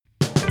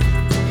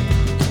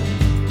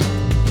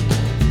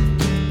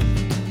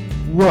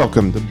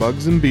Welcome to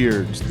Bugs and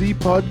Beards, the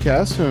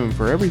podcast home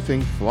for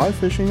everything fly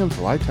fishing and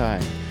fly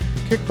tying.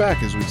 Kick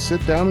back as we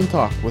sit down and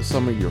talk with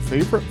some of your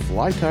favorite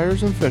fly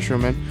tyers and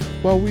fishermen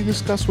while we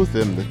discuss with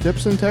them the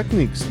tips and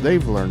techniques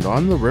they've learned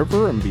on the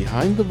river and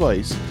behind the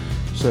vise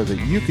so that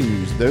you can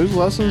use those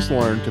lessons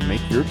learned to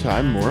make your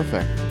time more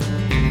effective.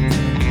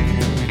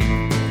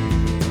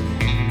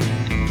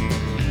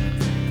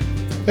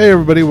 Hey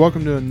everybody,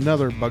 welcome to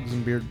another Bugs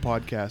and Beard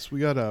podcast.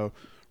 We got a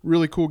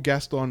really cool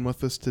guest on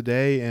with us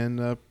today and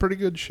a pretty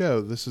good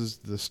show. This is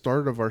the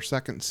start of our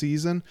second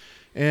season,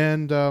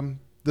 and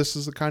this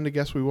is the kind of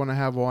guest we want to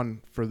have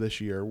on for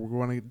this year. We're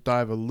going to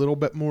dive a little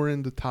bit more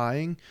into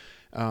tying.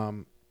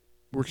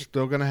 We're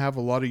still going to have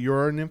a lot of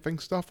Euro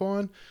nymphing stuff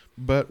on,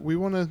 but we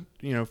want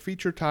to,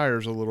 feature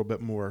tyers a little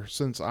bit more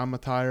since I'm a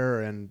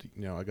tyer and,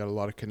 I got a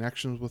lot of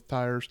connections with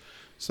tyers.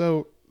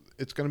 So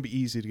it's going to be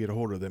easy to get a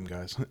hold of them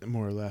guys,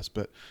 more or less.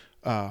 But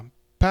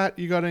Pat,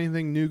 you got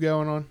anything new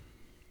going on?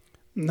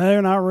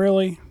 No, not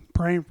really.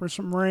 Praying for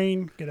some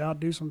rain, get out,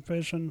 do some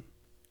fishing.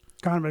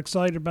 Kind of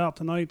excited about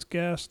tonight's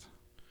guest.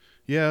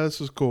 Yeah, this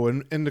is cool.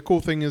 And the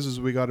cool thing is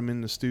we got him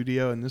in the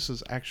studio, and this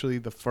is actually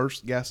the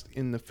first guest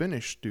in the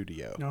finished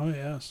studio. Oh,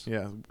 yes.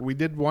 Yeah, we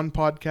did one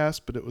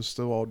podcast, but it was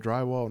still all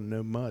drywall and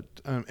no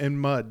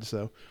mud,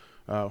 so,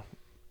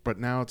 but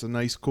now it's a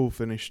nice, cool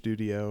finished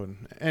studio.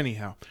 And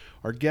anyhow,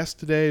 our guest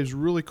today is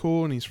really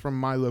cool, and he's from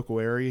my local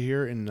area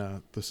here in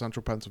the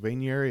central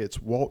Pennsylvania area.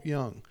 It's Walt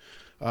Young.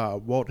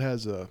 Walt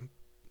has a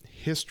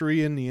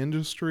history in the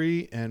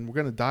industry, and we're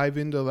going to dive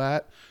into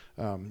that,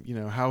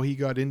 how he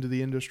got into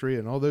the industry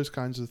and all those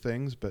kinds of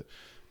things. But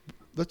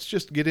let's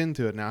just get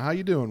into it now. How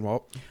you doing,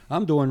 Walt?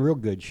 I'm doing real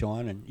good,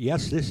 Sean. And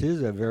yes, this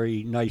is a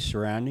very nice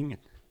surrounding.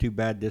 Too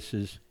bad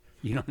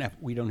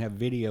we don't have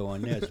video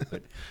on this,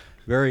 but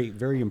very,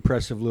 very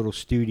impressive little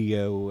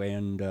studio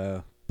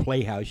and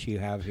playhouse you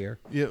have here.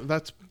 Yeah,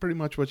 that's pretty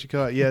much what you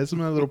call it. Yeah, it's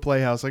my little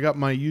playhouse. I got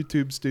my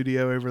YouTube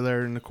studio over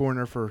there in the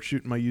corner for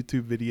shooting my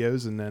YouTube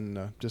videos, and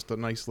then just a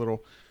nice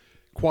little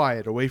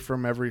quiet away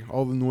from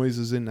all the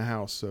noises in the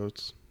house. So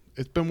it's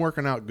been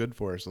working out good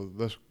for us. So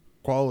the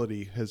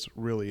quality has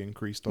really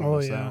increased on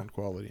the sound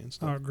quality and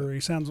stuff. I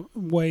agree. Sounds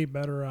way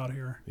better out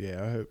here.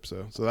 Yeah, I hope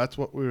so. So that's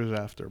what we was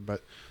after.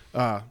 But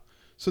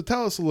so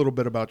tell us a little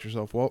bit about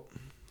yourself, Walt.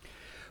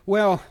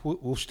 Well,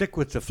 we'll stick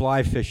with the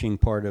fly fishing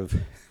part of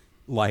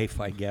life,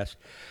 I guess.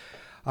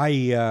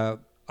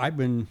 I've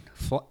been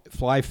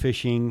fly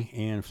fishing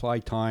and fly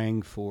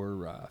tying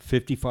for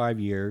 55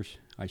 years.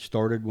 I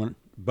started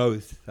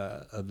both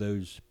of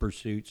those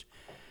pursuits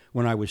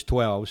when I was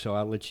 12, so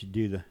I'll let you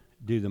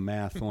do the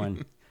math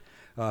on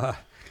how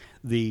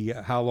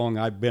long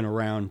I've been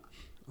around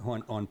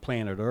on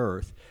planet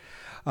Earth.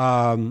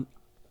 My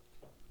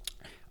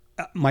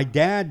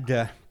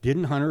dad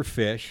didn't hunt or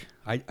fish.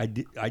 I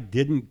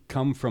didn't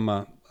come from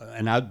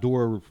an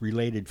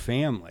outdoor-related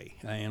family,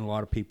 and a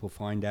lot of people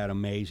find that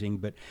amazing.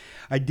 But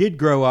I did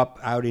grow up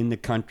out in the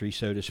country,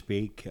 so to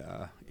speak,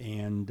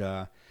 and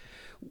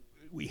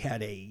we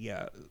had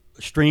a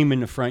stream in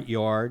the front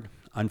yard.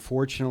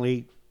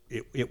 Unfortunately,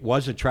 it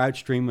was a trout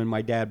stream when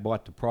my dad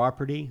bought the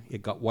property.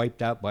 It got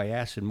wiped out by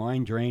acid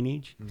mine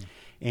drainage,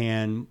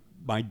 and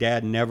my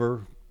dad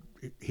never...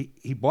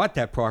 He bought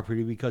that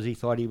property because he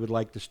thought he would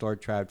like to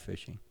start trout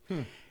fishing.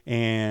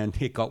 And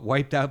it got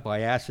wiped out by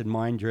acid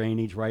mine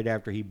drainage right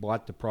after he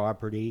bought the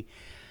property.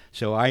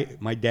 So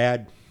my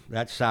dad,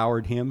 that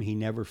soured him. He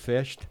never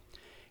fished.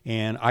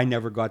 And I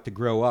never got to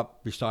grow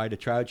up beside a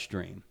trout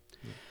stream.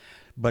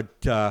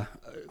 But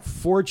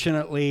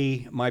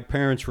fortunately, my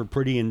parents were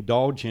pretty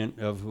indulgent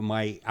of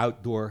my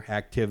outdoor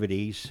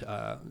activities.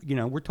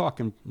 We're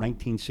talking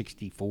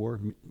 1964,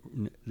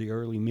 the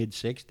early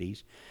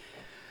mid-'60s.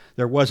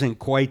 There wasn't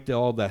quite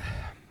all the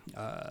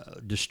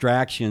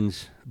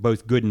distractions,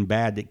 both good and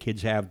bad, that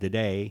kids have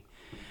today.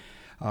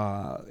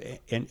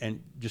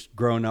 And just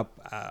growing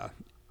up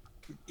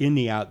in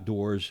the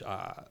outdoors,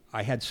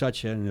 I had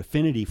such an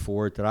affinity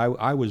for it that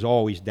I was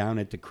always down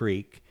at the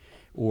creek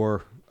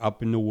or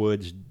up in the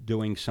woods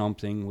doing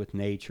something with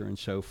nature and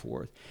so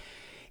forth.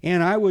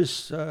 And I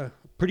was a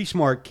pretty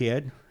smart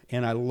kid,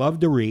 and I loved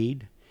to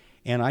read.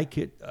 And I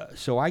could,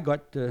 so I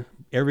got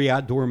every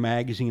outdoor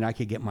magazine I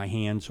could get my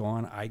hands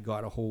on. I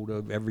got a hold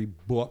of every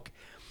book.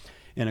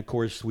 And of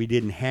course, we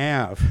didn't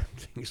have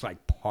things like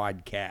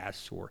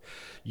podcasts or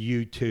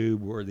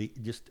YouTube or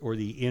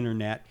the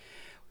internet,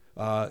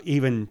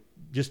 even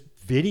just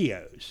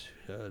videos.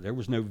 There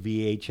was no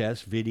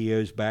VHS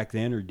videos back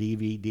then or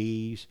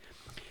DVDs,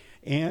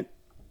 and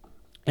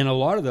a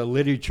lot of the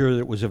literature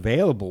that was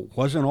available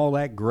wasn't all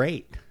that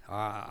great.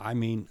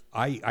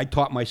 I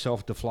taught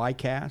myself to fly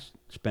cast,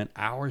 spent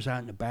hours out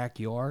in the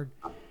backyard,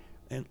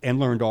 and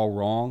learned all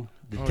wrong.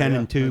 The 10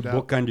 and 2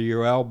 book under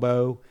your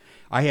elbow.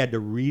 I had to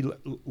read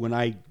when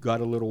I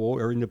got a little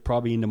older,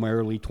 probably into my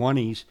early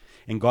 20s,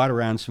 and got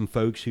around some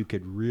folks who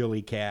could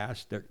really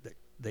cast.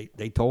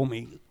 They told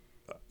me,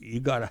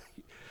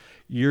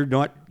 you're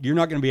not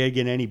going to be able to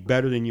get any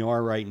better than you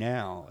are right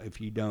now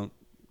if you don't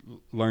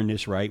learn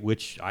this right,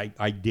 which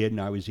I did,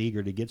 and I was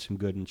eager to get some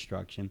good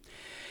instruction.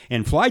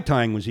 And fly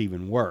tying was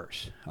even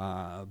worse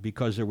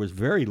because there was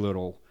very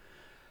little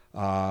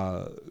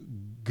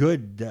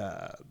good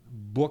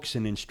books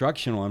and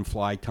instruction on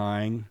fly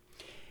tying,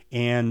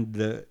 and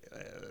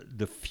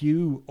the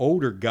few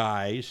older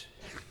guys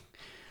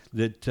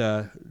that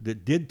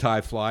did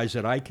tie flies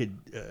that I could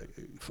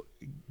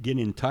get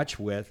in touch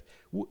with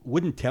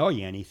wouldn't tell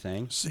you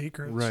anything.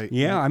 Secrets. Right.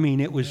 Yeah, I mean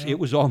it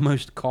was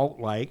almost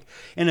cult-like,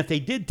 and if they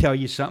did tell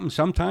you something,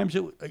 sometimes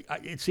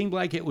it seemed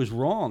like it was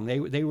wrong.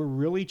 They were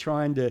really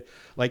trying to,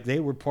 like they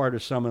were part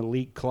of some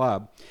elite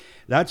club.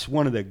 That's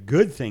one of the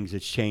good things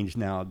that's changed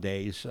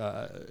nowadays.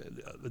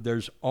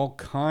 There's all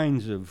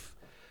kinds of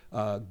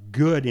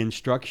good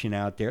instruction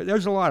out there.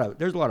 There's a lot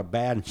of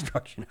bad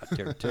instruction out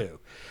there too.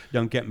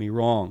 Don't get me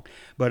wrong.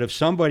 But if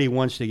somebody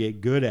wants to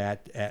get good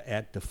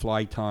at the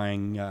fly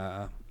tying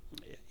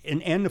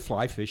and the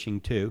fly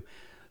fishing too,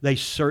 they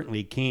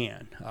certainly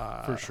can.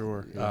 For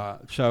sure. Yeah.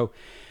 So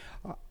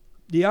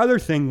the other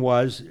thing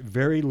was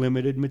very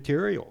limited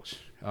materials.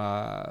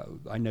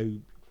 I know.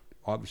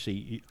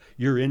 Obviously,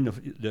 you're in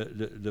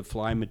the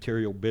fly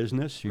material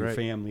business. Your right.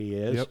 family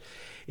is, Yep.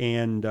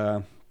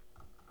 And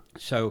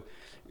so,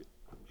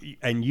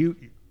 and you,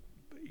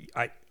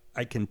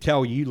 I can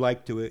tell you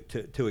like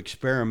to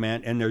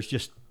experiment. And there's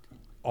just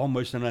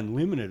almost an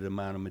unlimited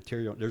amount of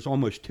material. There's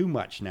almost too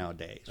much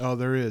nowadays. Oh,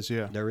 there is.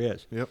 Yeah. There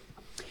is. Yep.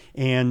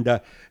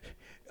 And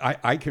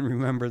I can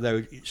remember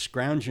though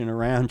scrounging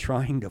around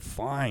trying to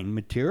find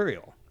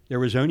material. There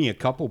was only a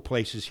couple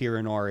places here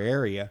in our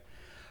area.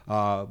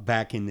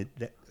 Back in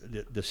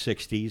the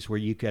 60s where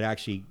you could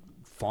actually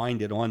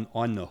find it on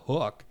the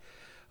hook.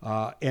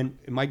 And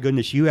my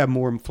goodness, you have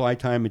more fly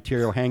tying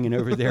material hanging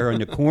over there in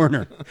the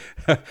corner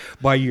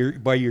by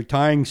your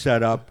tying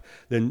setup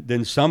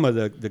than some of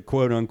the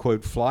quote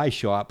unquote fly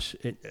shops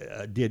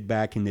did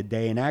back in the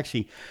day. And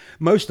actually,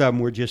 most of them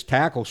were just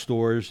tackle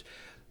stores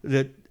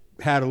that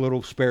had a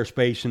little spare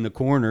space in the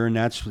corner, and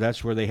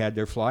that's where they had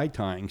their fly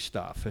tying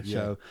stuff. Yeah.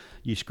 So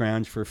you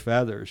scrounge for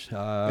feathers.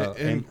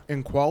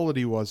 And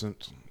quality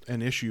wasn't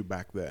an issue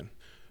back then.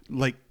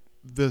 Like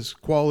this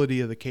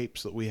quality of the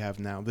capes that we have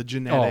now, the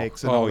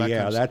genetics and all that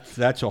kind of stuff.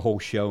 That's a whole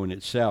show in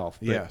itself.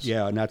 But yes.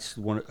 Yeah, and that's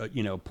one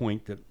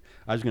point that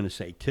I was going to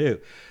say too.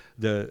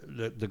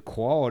 The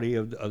quality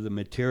of the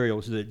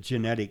materials, the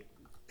genetic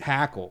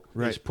hackle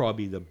is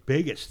probably the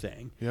biggest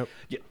thing. Yep.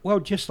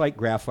 Well, just like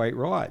graphite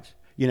rods.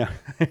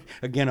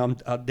 Again,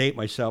 I'll date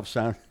myself.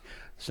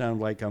 Sound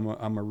like I'm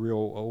a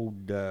real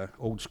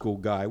old school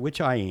guy,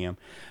 which I am,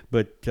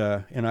 but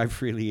and I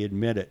freely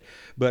admit it.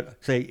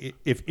 But say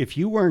if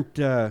you weren't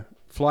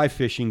fly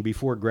fishing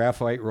before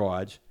graphite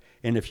rods,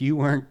 and if you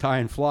weren't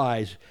tying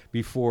flies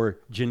before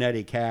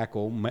genetic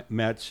hackle,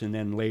 Metz, and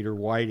then later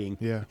whiting,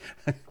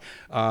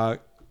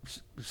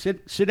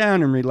 sit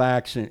down and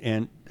relax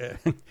and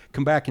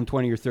come back in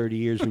 20 or 30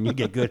 years when you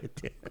get good at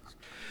this.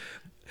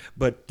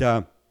 But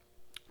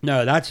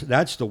no,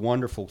 that's the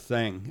wonderful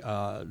thing.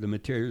 The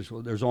materials,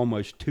 there's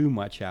almost too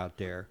much out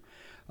there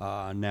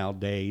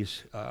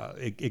nowadays.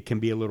 It can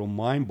be a little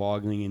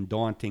mind-boggling and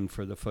daunting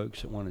for the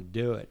folks that want to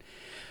do it.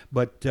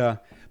 But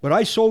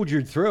I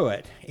soldiered through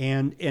it,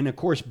 and of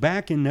course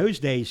back in those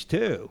days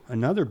too.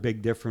 Another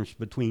big difference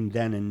between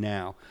then and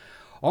now.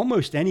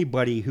 Almost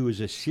anybody who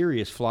was a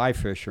serious fly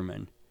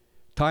fisherman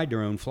tied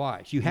their own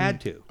flies. You had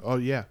to. Oh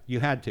yeah. You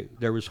had to.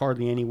 There was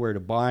hardly anywhere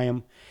to buy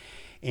them,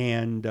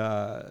 and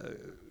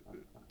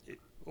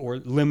or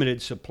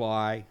limited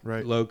supply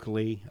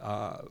locally,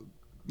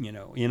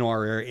 in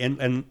our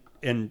area.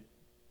 And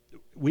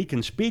we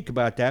can speak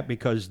about that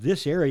because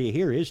this area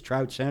here is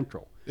trout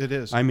central. It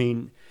is. I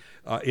mean,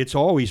 it's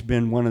always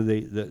been one of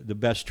the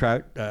best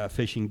trout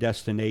fishing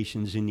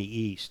destinations in the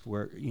East,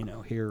 where,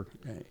 here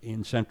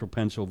in central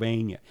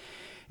Pennsylvania.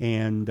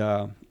 And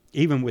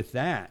even with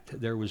that,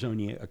 there was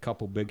only a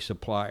couple big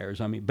suppliers.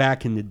 I mean,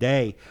 back in the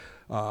day,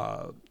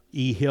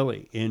 E.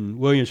 Hilly in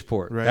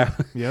Williamsport. Right.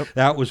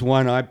 That was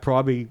one I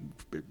probably,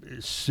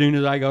 as soon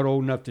as I got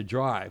old enough to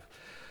drive,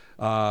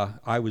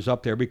 I was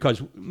up there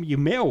because you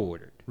mail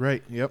ordered.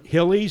 Right. Yep.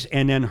 Hilly's,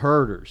 and then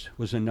Herders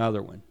was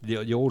another one.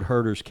 The old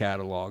Herders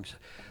catalogs.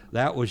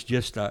 That was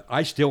just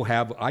I still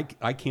have.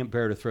 I can't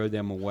bear to throw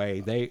them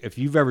away. If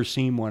you've ever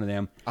seen one of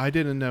them, I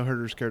didn't know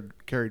Herders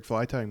carried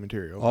fly tying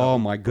material. Oh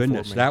my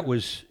goodness,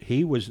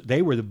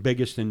 they were the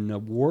biggest in the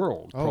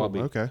world. Oh,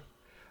 probably. Okay.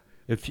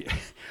 If you,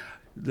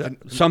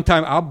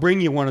 sometime I'll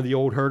bring you one of the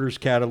old Herders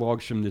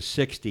catalogs from the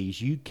 '60s.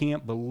 You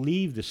can't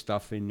believe the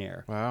stuff in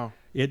there. Wow.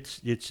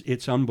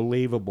 It's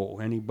unbelievable.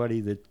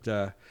 Anybody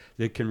that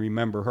can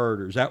remember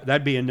Herders,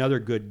 that'd be another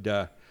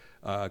good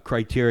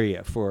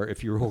criteria for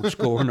if you're old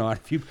school or not.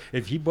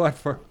 If you bought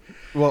for,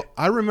 well,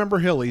 I remember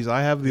Hilly's.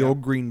 I have the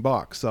old green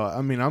box. So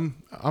I mean,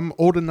 I'm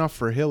old enough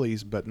for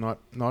Hilly's, but not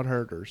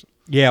Herders.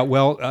 Yeah,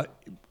 well,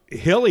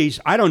 Hilly's.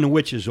 I don't know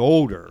which is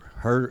older.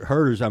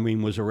 Herders, I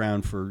mean, was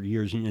around for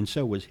years, and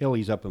so was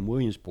Hilly's up in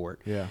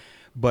Williamsport. Yeah.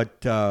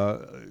 But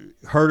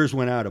Herders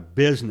went out of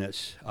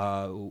business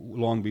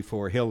long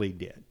before Hilly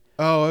did.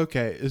 Oh,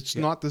 okay. It's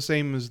Yeah. not the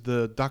same as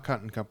the duck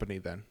hunting company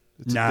then.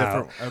 It's No. a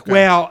different. Okay.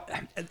 Well,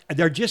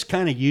 they're just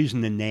kind of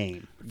using the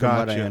name, from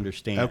what I Gotcha.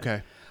 understand.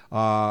 Okay.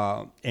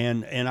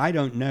 And I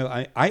don't know.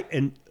 I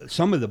and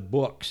some of the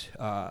books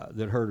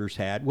that Herter's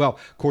had. Well,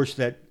 of course,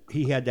 that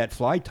he had that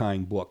fly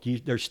tying book.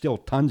 There's still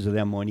tons of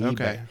them on eBay.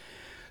 Okay.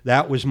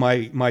 That was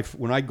my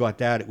when I got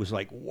that. It was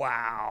like,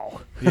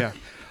 wow. Yeah.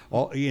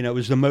 It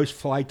was the most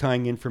fly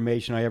tying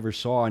information I ever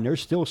saw, and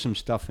there's still some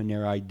stuff in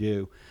there I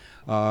do.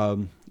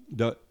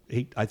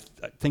 I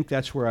think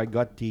that's where I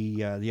got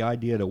the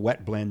idea to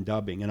wet blend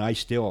dubbing, and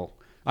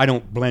I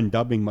don't blend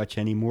dubbing much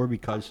anymore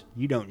because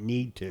you don't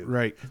need to.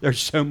 Right. There's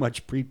so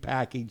much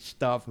prepackaged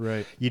stuff.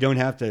 Right. You don't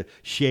have to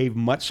shave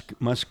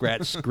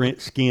muskrat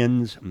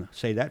skins.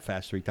 Say that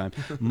fast 3 times.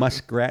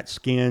 Muskrat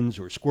skins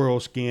or squirrel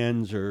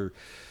skins or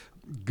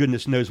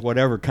goodness knows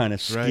whatever kind of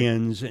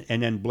skins,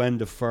 and then blend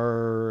the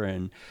fur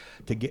and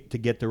to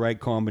get the right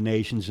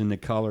combinations in the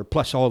color.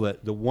 Plus all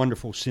the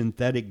wonderful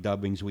synthetic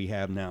dubbings we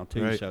have now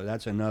too. Right. So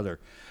that's another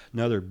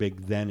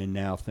big then and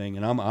now thing.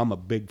 And I'm a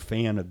big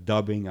fan of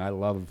dubbing. I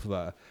love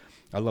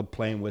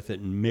playing with it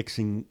and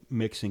mixing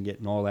it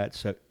and all that,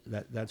 so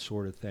that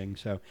sort of thing.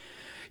 So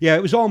yeah,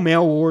 it was all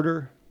mail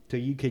order. So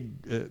you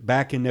could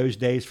back in those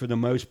days for the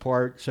most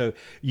part. So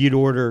you'd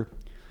order.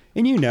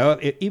 And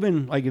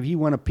even like if you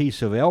want a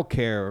piece of elk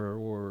hair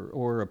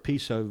or a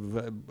piece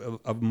of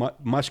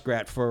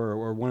muskrat fur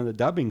or one of the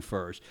dubbing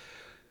furs,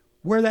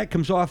 where that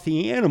comes off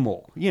the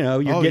animal,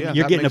 you're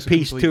getting a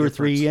piece 2 or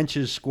 3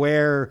 inches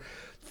square,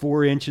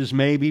 4 inches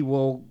maybe.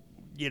 Well,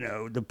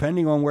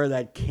 depending on where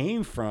that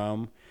came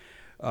from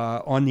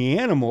on the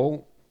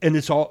animal, and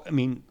it's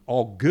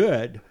all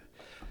good.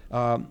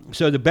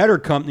 So the better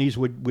companies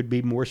would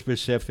be more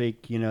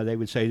specific. They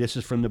would say this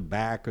is from the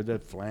back or the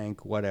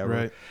flank, whatever,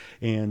 Right.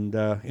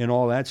 and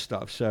all that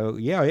stuff. So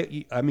yeah,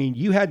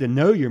 you had to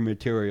know your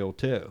material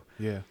too.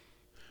 Yeah.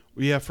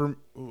 Well, yeah.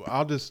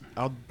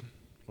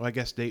 I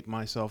guess date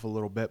myself a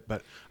little bit,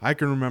 but I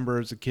can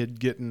remember as a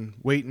kid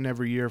waiting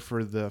every year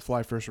for the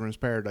Fly Fisherman's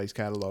Paradise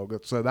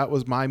catalog. So that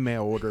was my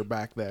mail order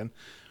back then.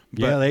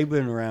 Yeah, they've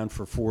been around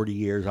for 40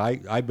 years.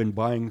 I've been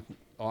buying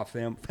off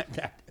them. In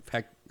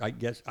fact, I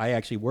guess I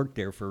actually worked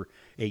there for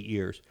 8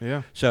 years.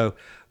 Yeah. So,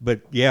 but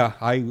yeah,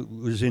 I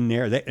was in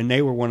there, and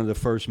they were one of the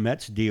first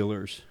Mets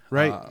dealers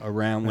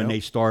around when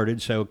they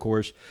started. So, of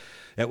course,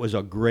 that was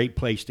a great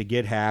place to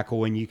get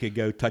hackle, and you could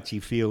go touchy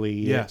feely.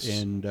 Yes.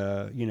 And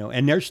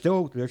and they're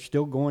still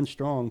going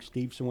strong.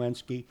 Steve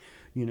Sawinski,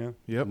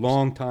 Yep.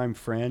 longtime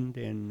friend,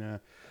 and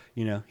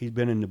he's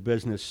been in the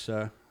business,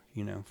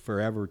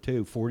 forever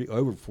too,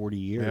 over 40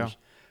 years, Yeah.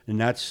 and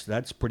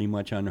that's pretty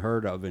much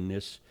unheard of in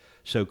this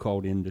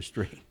so-called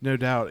industry. No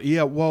doubt.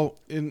 Yeah. Well,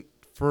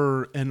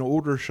 for an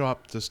older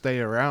shop to stay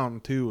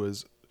around too,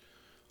 is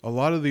a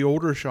lot of the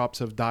older shops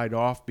have died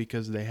off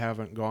because they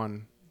haven't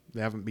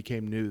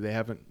became new. They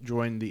haven't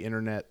joined the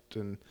internet,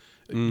 and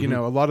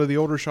a lot of the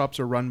older shops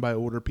are run by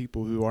older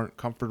people who aren't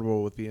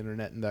comfortable with the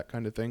internet and that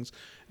kind of things,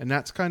 and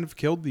that's kind of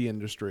killed the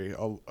industry,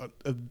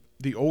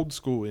 the old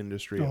school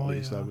industry at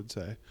least, I would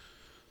say.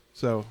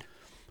 So,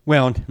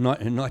 well,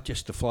 not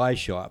just the fly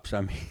shops.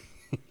 I mean,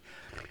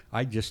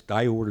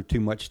 I order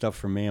too much stuff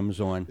from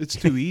Amazon. it's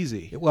too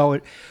easy.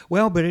 But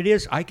it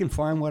is. I can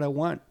find what I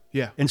want.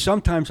 Yeah. And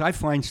sometimes I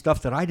find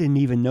stuff that I didn't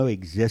even know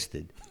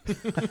existed.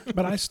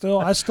 But I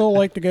still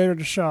like to go to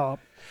the shop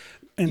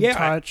and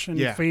touch and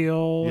yeah.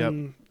 feel Yep.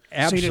 and see the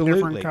Absolutely.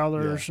 different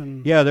colors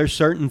and Yeah, there's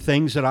certain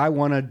things that I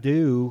want to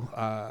do.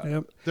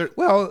 Yep.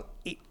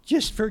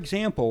 Just for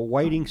example,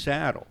 whiting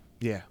saddle.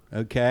 Yeah.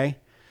 Okay,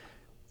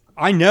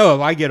 I know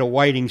if I get a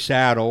whiting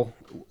saddle,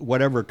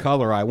 whatever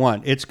color I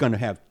want, it's going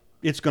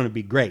to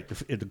be great.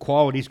 The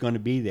quality's going to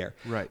be there.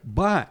 Right.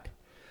 But,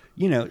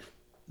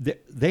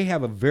 they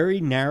have a very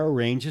narrow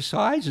range of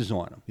sizes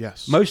on them.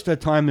 Yes. Most of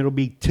the time, it'll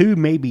be 2,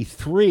 maybe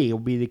 3 will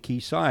be the key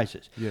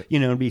sizes. Yeah.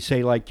 It'll be,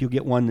 say, like you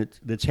get one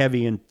that's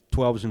heavy in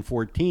 12s and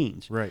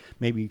 14s. Right.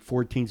 Maybe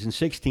 14s and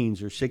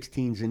 16s or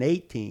 16s and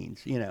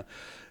 18s,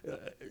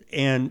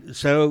 and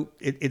so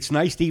it's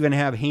nice to even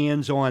have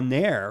hands on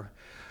there,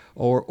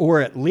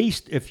 or at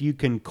least if you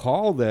can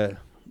call the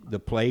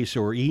place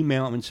or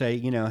email them and say,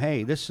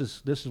 hey, this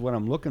is what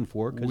I'm looking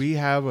for. We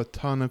have a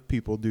ton of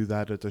people do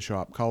that at the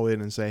shop. Call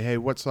in and say, hey,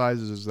 what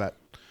sizes is that?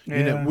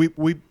 Yeah.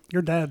 We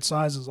your dad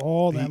sizes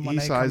all them when he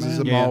they come sizes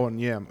in. them all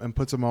and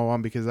puts them all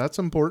on because that's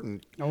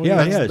important. Oh, Yeah,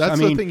 That's, it is. that's I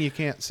the mean- thing you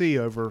can't see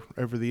over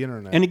the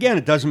internet. And again,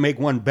 it doesn't make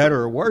one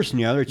better or worse than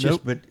the other. It's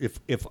Nope. just, but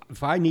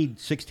if I need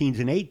 16s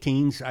and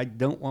 18s, I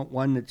don't want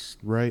one that's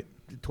right.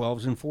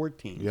 12s and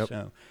 14s. Yep.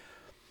 So,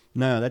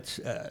 no, that's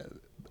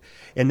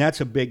and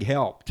that's a big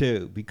help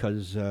too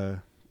because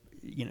there's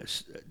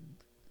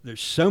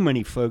so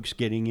many folks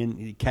getting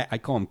in. I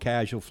call them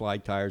casual fly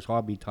tires,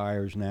 hobby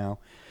tires now,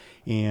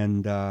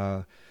 and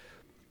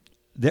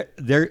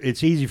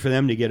it's easy for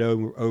them to get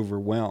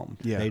overwhelmed.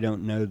 Yeah. They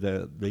don't know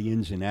the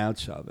ins and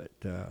outs of it.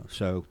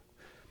 So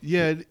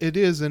Yeah, it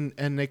is, and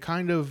they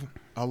kind of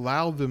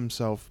allow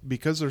themselves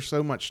because there's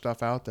so much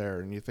stuff out there,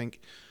 and you think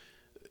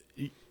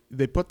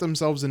they put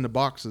themselves into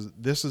boxes.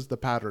 This is the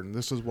pattern.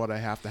 This is what I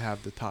have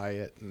to tie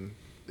it, and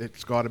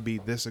it's got to be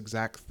this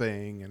exact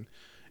thing,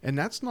 and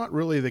that's not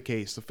really the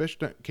case. The fish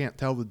can't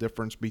tell the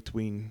difference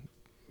between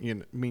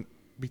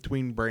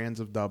between brands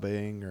of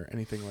dubbing or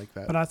anything like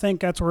that. But I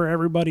think that's where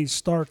everybody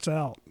starts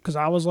out, because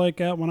I was like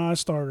that when I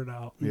started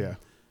out. Yeah.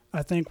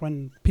 I think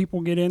when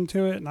people get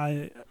into it, and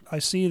I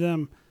see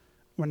them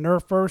when they're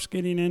first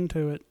getting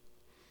into it,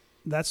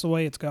 that's the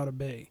way it's got to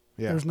be.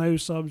 Yeah. There's no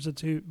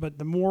substitute. But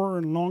the more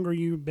and longer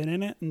you've been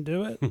in it and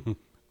do it,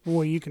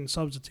 boy, you can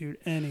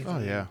substitute anything. Oh,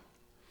 yeah.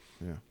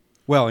 Yeah.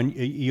 Well, and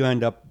you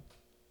end up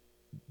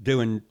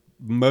doing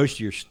most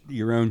of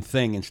your own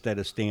thing instead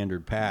of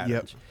standard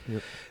patterns.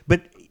 Yep.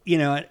 But,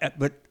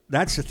 but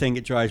that's the thing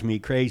that drives me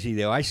crazy,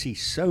 though. I see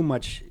so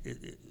much.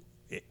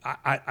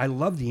 I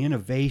love the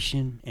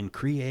innovation and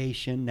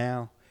creation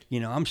now.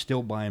 I'm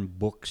still buying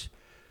books.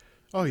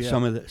 Oh, yeah.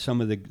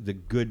 Some of the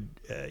good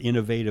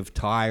innovative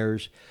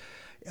tires.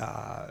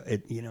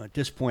 At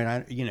this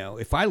point,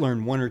 if I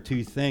learn one or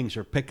two things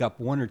or pick up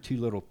one or two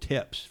little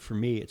tips, for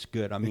me, it's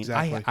good. I mean,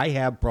 Exactly. I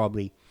have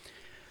probably.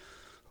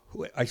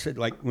 I said,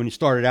 like, when it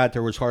started out,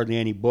 there was hardly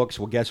any books.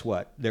 Well, guess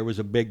what? There was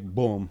a big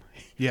boom.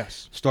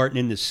 Yes. Starting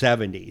in the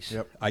 70s.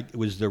 Yep. It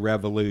was the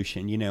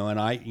revolution, and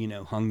I,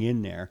 hung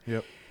in there.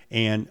 Yep.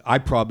 And I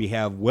probably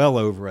have well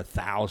over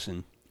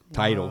 1,000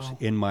 titles Wow.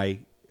 in my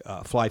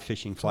fly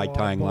fishing, fly a lot of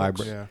tying books.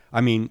 library. Yeah.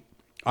 I mean,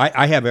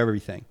 I have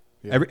everything.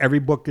 Yeah. Every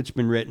book that's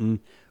been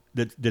written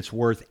that's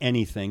worth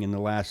anything in the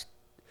last,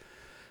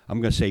 I'm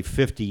going to say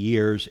 50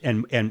 years,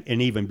 and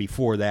even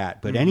before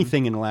that. But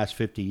anything in the last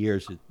 50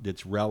 years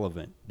that's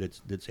relevant,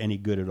 that's any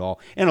good at all,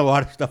 and a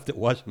lot of stuff that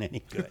wasn't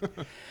any good.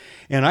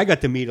 And I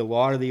got to meet a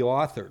lot of the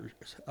authors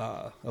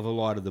of a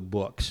lot of the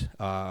books.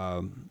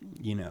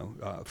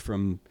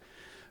 From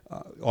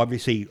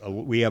obviously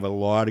we have a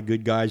lot of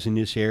good guys in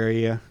this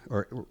area,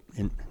 or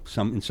in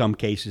some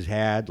cases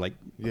had, like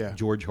Yeah.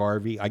 George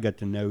Harvey. I got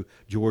to know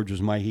George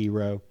was my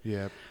hero.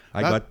 Yeah.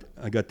 I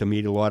got to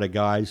meet a lot of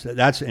guys.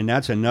 That's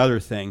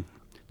another thing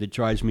that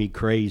drives me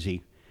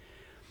crazy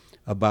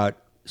about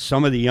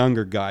some of the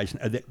younger guys.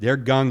 They're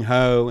gung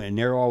ho and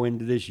they're all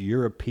into this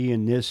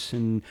European this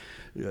and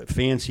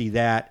fancy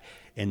that,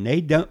 and they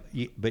don't.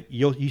 But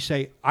you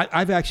say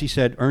I've actually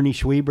said Ernie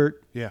Schwiebert.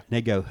 Yeah. And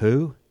they go,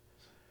 who?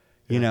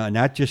 And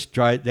that just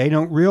drives. They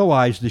don't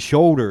realize the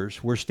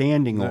shoulders we're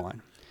standing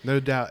on. No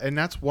doubt. And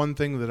that's one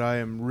thing that I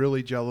am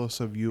really jealous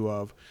of you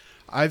of.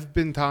 I've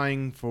been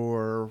tying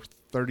for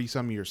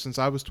 30-some years. Since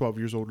I was 12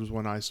 years old was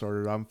when I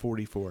started. I'm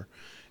 44.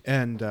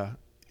 And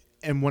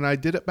when I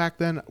did it back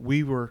then,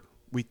 we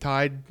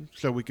tied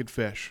so we could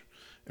fish.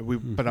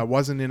 But I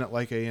wasn't in it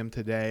like I am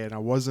today, and I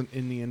wasn't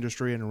in the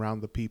industry and around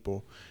the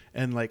people.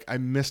 And, like, I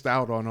missed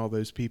out on all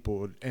those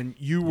people. And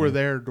you were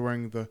there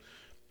during the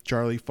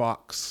Charlie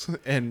Fox.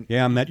 And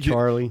Yeah, I met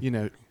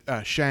Charlie.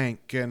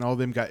 Shank and all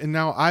them guys. And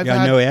now I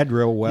know Ed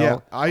real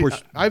well. Yeah, Of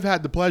course, I've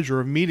had the pleasure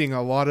of meeting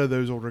a lot of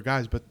those older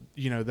guys, but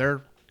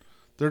they're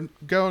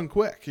going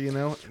quick.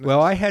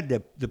 Well, I had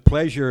the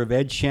pleasure of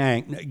Ed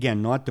Shank,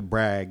 again, not to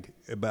brag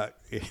about,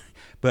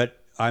 but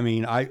I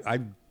mean,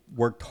 I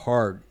worked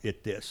hard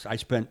at this. I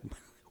spent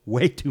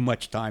way too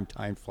much time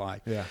tying fly.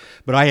 Yeah.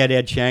 But I had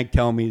Ed Shank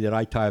tell me that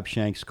I tie up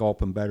Shank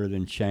sculpin better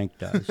than Shank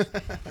does.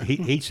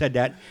 he said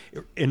that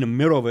in the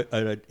middle of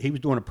it. He was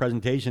doing a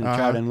presentation at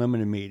Trout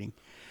Unlimited meeting.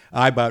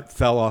 I about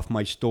fell off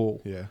my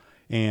stool. Yeah.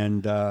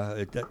 And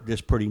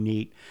that's pretty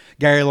neat.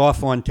 Gary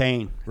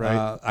LaFontaine.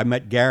 Right. I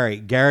met Gary.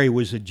 Gary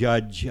was a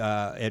judge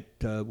at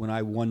when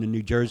I won the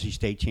New Jersey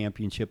State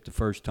Championship the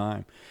first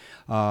time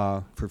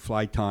for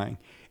fly tying.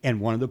 And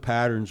one of the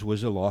patterns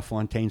was a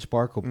LaFontaine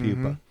Sparkle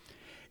Pupa.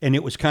 And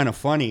it was kind of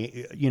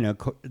funny,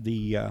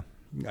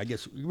 I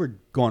guess we were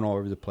going all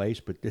over the place,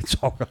 but it's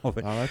all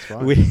relevant. Oh, that's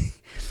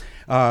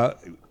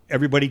fine.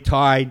 Everybody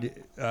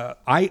tied.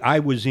 I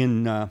was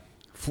in...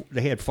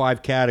 they had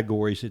 5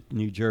 categories at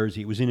New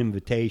Jersey. It was an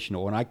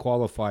invitational, and I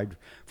qualified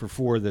for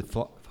 4 of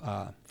the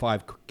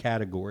 5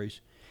 categories,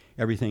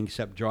 everything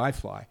except dry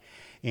fly.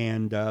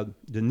 And the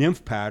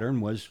nymph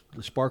pattern was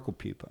the Sparkle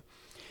Pupa.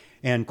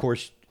 And, of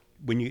course,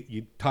 when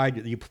you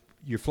tied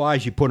your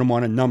flies, you put them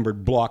on a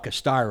numbered block of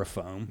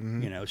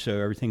styrofoam, so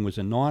everything was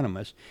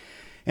anonymous.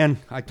 And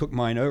I took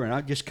mine over, and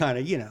I just kind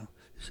of,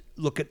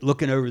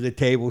 looking over the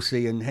table,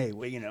 seeing, hey,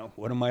 well,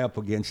 what am I up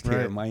against here?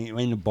 Right. Am I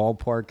in the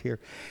ballpark here?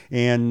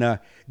 And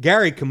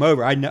Gary come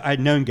over. I'd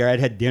known Gary.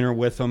 I'd had dinner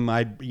with him.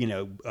 I'd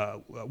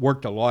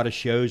worked a lot of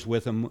shows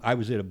with him. I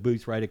was at a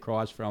booth right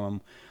across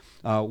from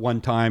him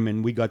one time,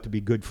 and we got to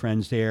be good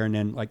friends there. And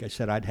then, like I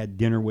said, I'd had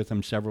dinner with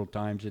him several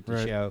times at the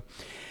Right. show.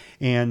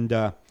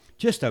 And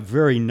just a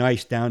very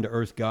nice,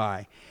 down-to-earth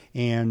guy,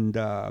 and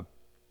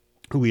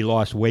who we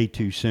lost way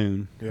too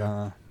soon.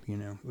 Yeah.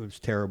 It was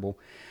terrible.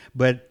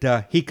 But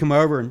he come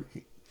over and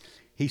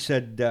he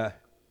said,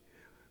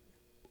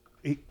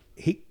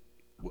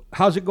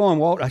 how's it going,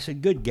 Walt? I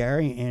said, good,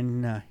 Gary.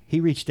 And he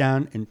reached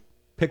down and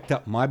picked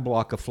up my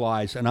block of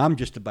flies, and I'm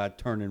just about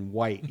turning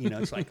white.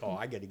 It's like, oh,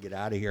 I got to get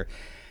out of here.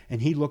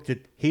 And he looked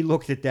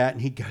at that,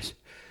 and he goes,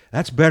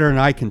 that's better than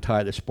I can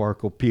tie the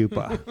sparkle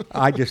pupa.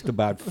 I just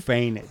about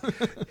fainted.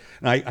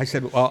 And I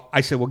said,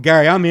 well,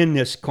 Gary, I'm in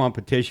this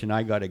competition.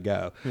 I got to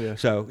go. Yeah.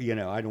 So,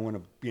 I don't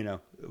want to,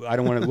 I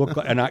don't want to look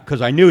like,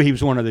 because I knew he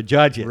was one of the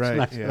judges. Right,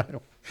 And I said, yeah. I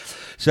don't.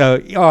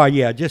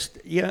 So, just,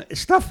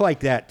 stuff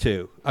like that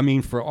too. I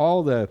mean, for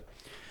all the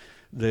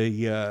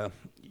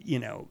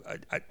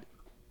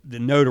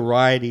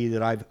notoriety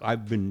that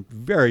I've been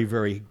very,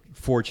 very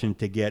fortunate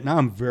to get. Now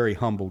I'm very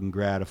humbled and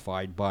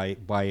gratified by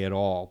it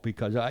all,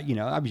 because I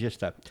was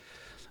just a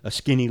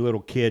skinny little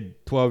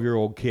kid,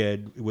 12-year-old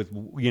kid with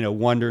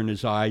wonder in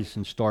his eyes,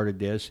 and started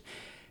this.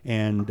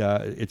 And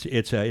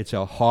it's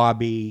a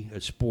hobby,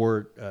 a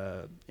sport,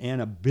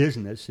 and a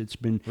business. It's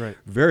been Right.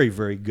 very,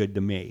 very good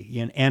to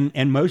me,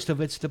 and most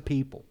of it's the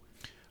people.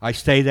 I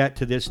say that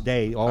to this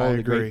day. All I the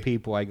agree. great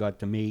people I got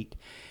to meet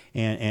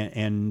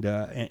and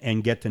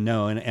get to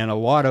know, and a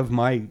lot of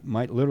my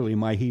literally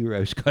my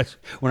heroes. Because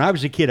when I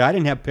was a kid, I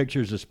didn't have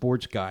pictures of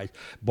sports guys,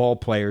 ball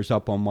players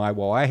up on my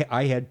wall.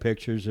 I had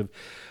pictures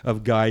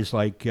of guys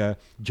like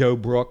Joe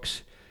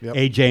Brooks. Yep.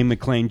 A.J.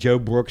 McLean. Joe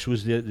Brooks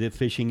was the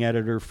fishing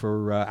editor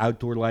for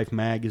Outdoor Life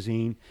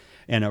magazine,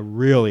 and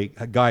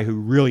a guy who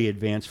really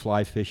advanced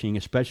fly fishing,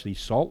 especially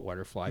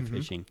saltwater fly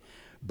fishing,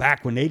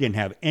 back when they didn't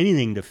have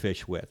anything to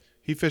fish with.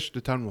 He fished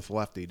a ton with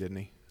Lefty, didn't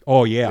he?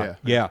 Oh, yeah.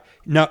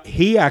 No,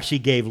 he actually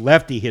gave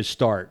Lefty his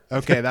start.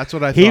 Okay, that's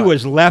what I thought. He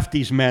was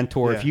Lefty's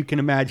mentor. Yeah. If you can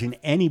imagine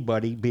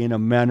anybody being a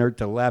mentor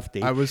to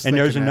Lefty. I was and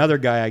there's thinking that. another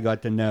guy I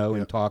got to know Yep.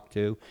 and talk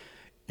to.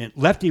 And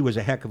Lefty was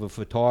a heck of a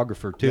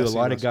photographer, too. Yes, A he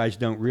lot of was. guys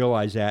don't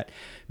realize that,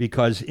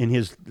 because in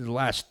his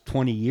last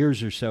 20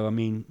 years or so, I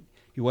mean,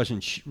 he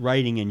wasn't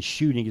writing and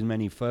shooting as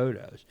many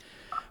photos.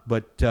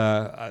 But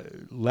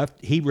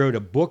he wrote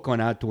a book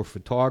on outdoor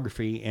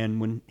photography,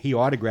 and when he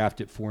autographed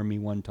it for me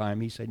one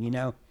time, he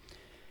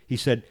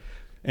said,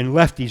 and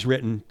Lefty's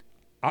written,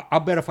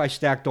 I'll bet if I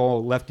stacked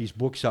all Lefty's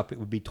books up, it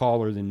would be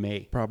taller than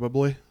me.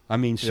 Probably. I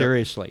mean,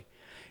 seriously.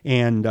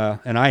 And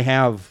I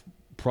have,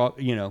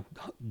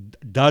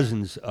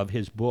 dozens of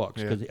his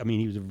books, because, I mean,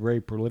 he was a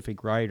very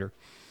prolific writer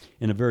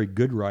and a very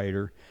good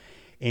writer.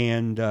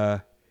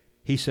 And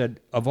he said,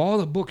 of all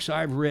the books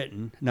I've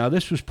written, now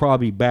this was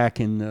probably back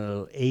in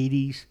the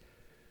 80s,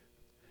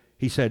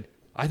 he said,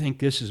 I think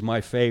this is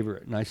my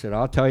favorite. And I said,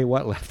 I'll tell you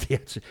what, Lefty,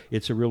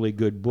 it's a really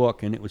good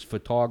book. And it was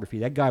photography.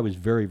 That guy was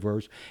very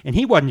versed. And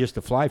he wasn't just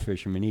a fly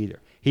fisherman either.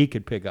 He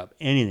could pick up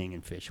anything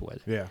and fish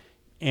with it. Yeah.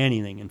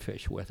 Anything and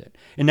fish with it.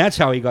 And that's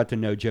how he got to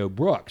know Joe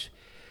Brooks.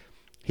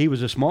 He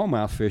was a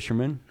smallmouth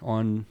fisherman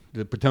on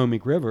the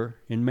Potomac River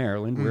in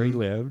Maryland, where he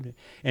lived.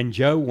 And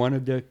Joe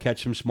wanted to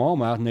catch some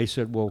smallmouth. And they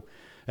said, well,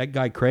 that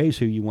guy Cray's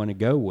who you want to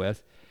go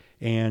with.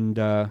 And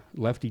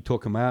Lefty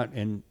took him out,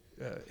 and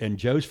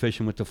Joe's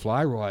fishing with the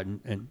fly rod,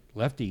 and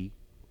Lefty,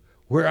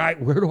 where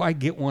do I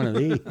get one of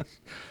these?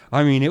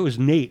 I mean, it was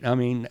neat. I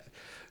mean,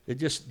 it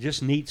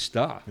just neat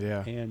stuff.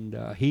 Yeah.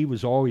 And he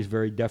was always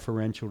very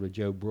deferential to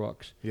Joe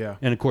Brooks. Yeah.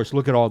 And of course,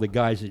 look at all the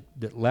guys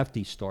that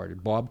Lefty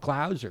started. Bob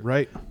Clouser,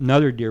 Right.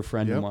 another dear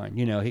friend of Yep.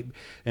 mine.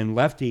 And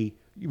Lefty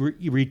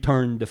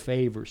returned the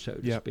favor, so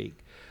to Yep. speak,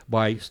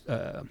 by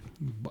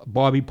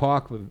Bobby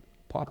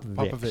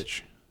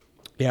Popovich.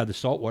 Yeah, the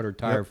saltwater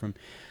tire Yep. from,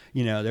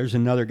 there's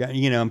another guy,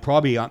 and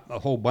probably a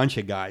whole bunch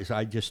of guys.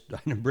 I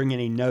didn't bring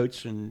any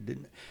notes,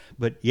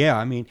 but yeah,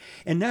 I mean,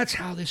 and that's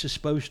how this is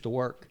supposed to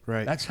work.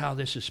 Right. That's how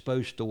this is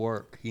supposed to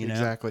work,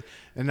 Exactly.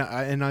 And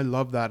I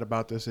love that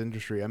about this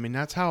industry. I mean,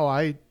 that's how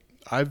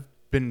I've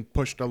been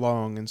pushed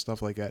along and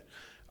stuff like that.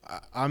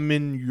 I'm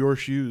in your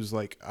shoes.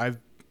 Like I'm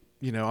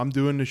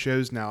doing the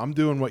shows now. I'm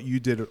doing what you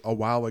did a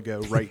while ago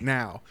right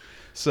now.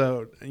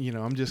 So,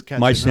 I'm just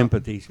catching My up.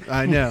 sympathies.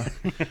 I know.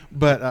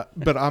 But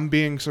I'm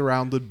being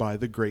surrounded by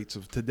the greats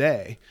of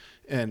today.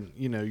 And,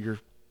 your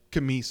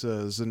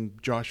Camisas and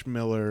Josh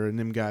Miller and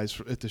them guys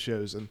at the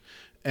shows.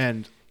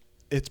 And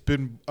it's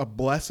been a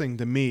blessing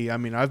to me. I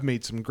mean, I've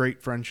made some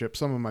great friendships.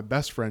 Some of my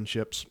best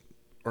friendships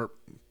are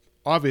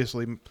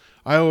obviously,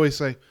 I always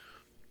say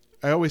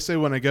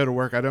when I go to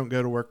work, I don't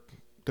go to work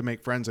to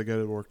make friends. I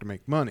go to work to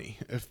make money.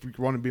 If you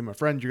want to be my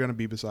friend, you're going to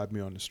be beside me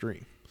on the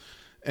stream.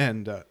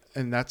 And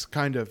that's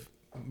kind of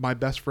my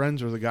best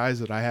friends are the guys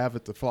that I have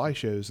at the fly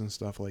shows and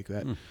stuff like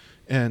that.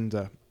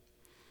 And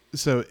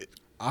so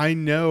I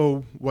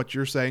know what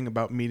you're saying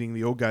about meeting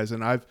the old guys.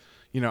 And I've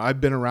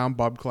been around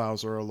Bob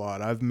Clouser a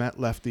lot. I've met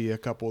Lefty a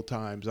couple of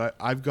times.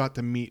 I've got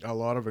to meet a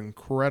lot of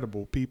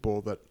incredible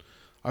people that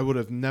I would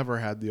have never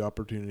had the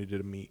opportunity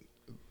to meet.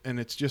 And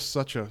it's just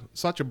such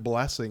a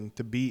blessing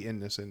to be in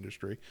this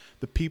industry.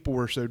 The people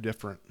were so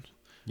different.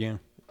 Yeah,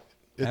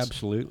 It's-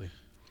 absolutely.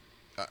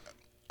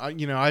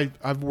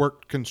 I've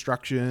worked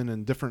construction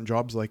and different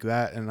jobs like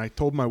that, and I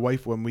told my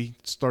wife when we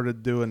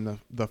started doing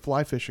the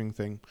fly fishing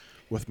thing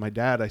with my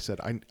dad, I said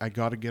I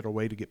got to get a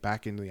way to get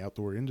back into the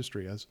outdoor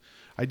industry. As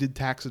I did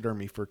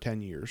taxidermy for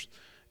 10 years,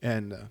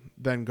 and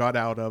then got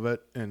out of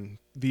it, and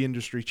the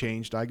industry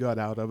changed. I got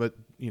out of it,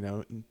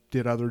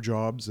 did other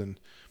jobs, and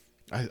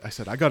I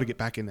said I got to get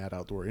back in that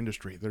outdoor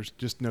industry. There's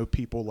just no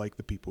people like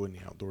the people in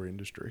the outdoor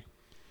industry.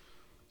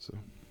 So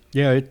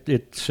Yeah,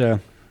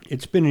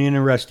 it's been an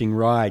interesting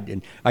ride,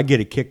 and I get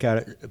a kick out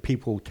of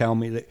people tell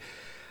me that,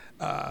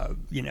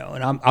 you know,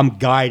 and I'm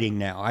guiding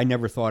now. I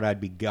never thought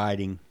I'd be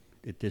guiding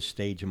at this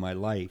stage of my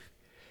life,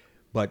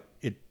 but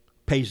it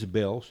pays the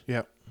bills.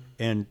 Yep.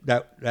 And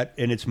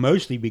and it's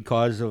mostly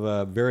because of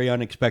a very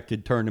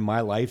unexpected turn in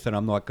my life that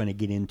I'm not going to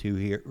get into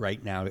here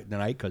right now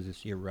tonight because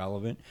it's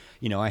irrelevant.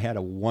 You know, I had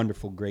a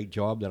wonderful, great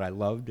job that I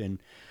loved, and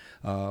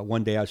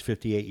one day I was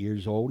 58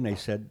 years old, and they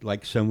said,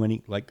 like so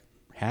many, like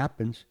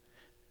happens,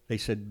 they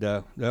said,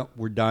 well,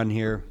 we're done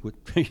here.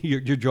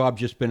 Your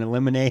job's just been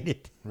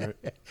eliminated. Right.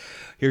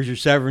 Here's your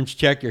severance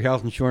check. Your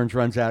health insurance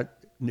runs out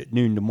at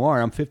noon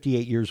tomorrow. I'm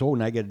 58 years old,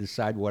 and I got to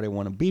decide what I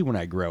want to be when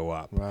I grow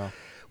up. Wow.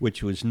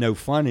 Which was no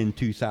fun in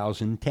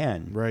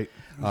 2010. Right.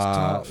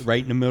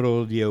 Right in the middle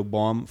of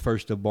the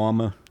first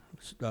Obama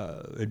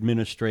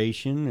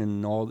administration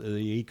and all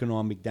the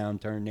economic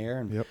downturn there.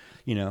 And, Yep.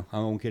 you know, I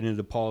won't get into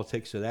the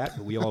politics of that,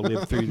 but we all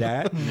lived through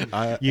that.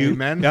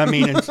 Amen. I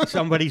mean,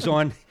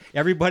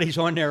 everybody's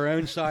on their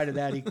own side of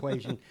that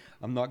equation.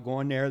 I'm not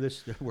going there.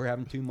 We're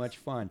having too much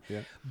fun.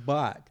 Yeah.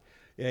 But,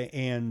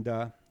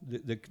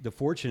 the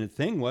fortunate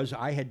thing was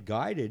I had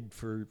guided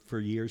for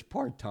years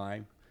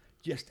part-time,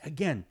 just,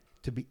 again,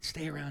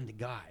 stay around the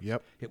guys.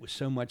 Yep. It was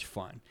so much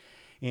fun.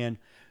 And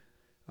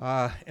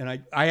I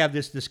have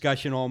this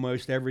discussion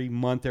almost every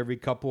month, every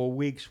couple of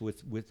weeks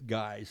with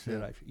guys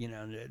that I, you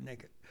know,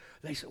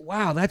 they say,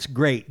 wow, that's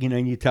great. You know,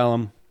 and you tell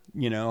them,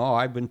 you know, oh,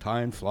 I've been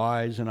tying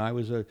flies, and I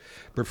was a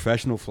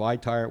professional fly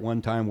tyer at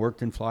one time,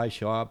 worked in fly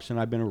shops, and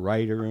I've been a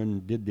writer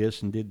and did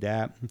this and did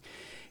that.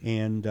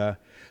 And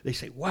they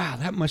say, wow,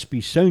 that must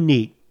be so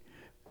neat,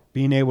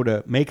 being able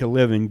to make a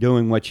living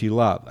doing what you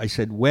love. I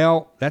said,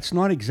 well, that's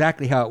not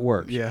exactly how it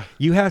works. Yeah.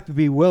 You have to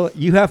be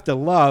you have to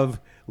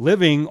love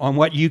living on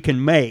what you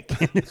can make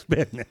in this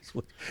business.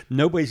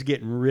 Nobody's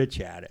getting rich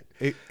at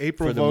it.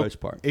 For the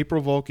most part.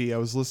 April Volke, I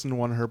was listening to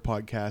one of her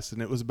podcasts,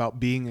 and it was about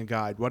being a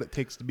guide, what it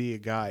takes to be a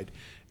guide.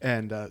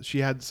 And she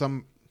had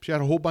a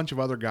whole bunch of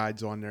other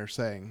guides on there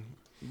saying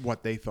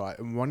what they thought.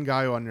 And one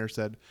guy on there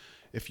said,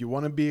 if you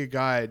want to be a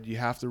guide, you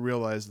have to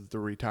realize that the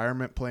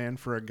retirement plan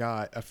for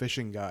a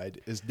fishing guide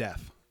is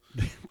death.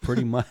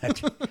 Pretty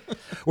much.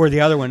 Or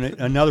the other one,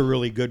 another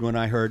really good one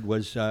I heard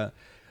was,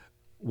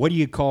 what do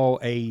you call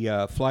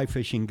a fly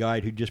fishing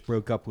guide who just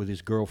broke up with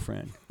his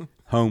girlfriend?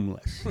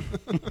 Homeless.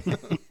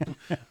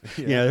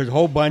 You know, there's a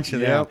whole bunch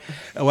of them.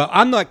 Well,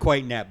 I'm not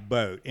quite in that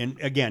boat. And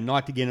again,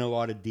 not to get into a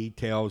lot of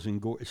details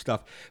and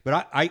stuff,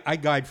 but I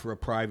guide for a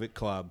private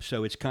club,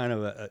 so it's kind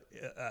of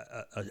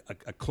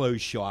a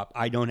closed shop.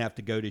 I don't have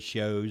to go to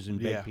shows and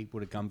beg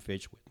people to come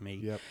fish with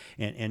me,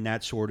 and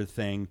that sort of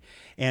thing.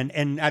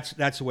 And that's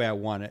the way I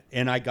want it.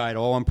 And I guide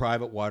all in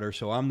private water,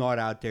 so I'm not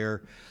out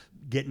there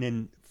getting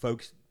in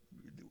folks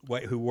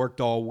who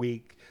worked all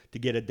week to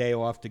get a day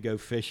off to go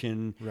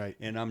fishing, right?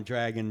 And I'm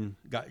dragging,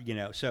 you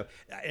know. So,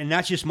 and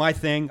that's just my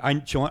thing.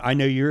 I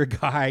know you're a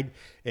guide,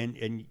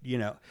 and you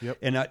know,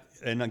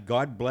 and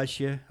God bless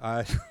you.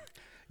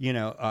 You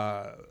know,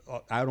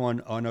 out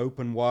on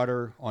open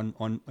water,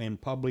 in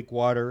public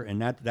water,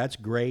 and that's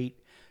great.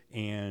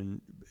 And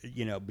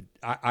you know, but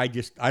I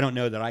don't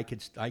know that I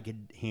could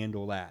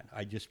handle that.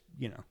 I just,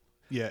 you know.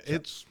 Yeah,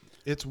 so.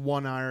 It's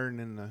one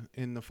iron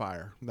in the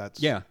fire. That's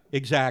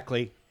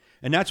exactly.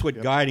 And that's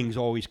what guiding's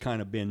always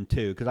kind of been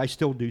too, because I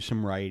still do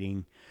some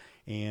writing,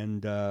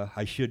 and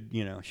I should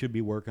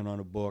be working on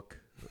a book,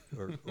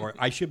 or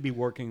I should be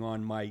working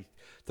on my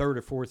third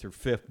or fourth or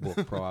fifth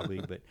book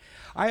probably. But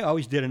I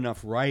always did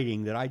enough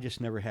writing that I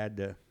just never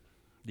had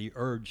the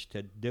urge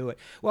to do it.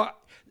 Well,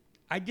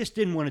 I just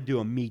didn't want to do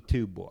a Me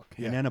Too book,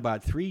 and then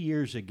about 3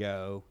 years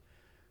ago,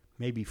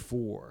 maybe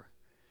 4.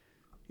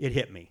 It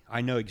hit me.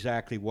 I know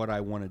exactly what I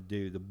want to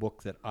do, the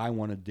book that I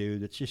want to do.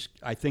 That's just,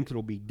 I think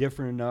it'll be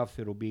different enough.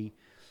 It'll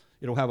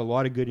have a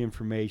lot of good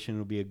information.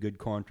 It'll be a good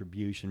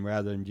contribution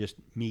rather than just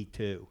Me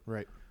Too.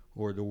 Right.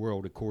 Or The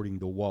World According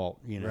to Walt,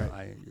 you know.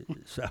 Right.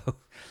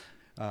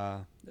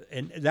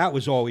 And that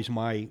was always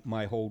my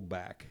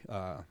holdback.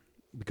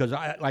 Because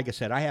like I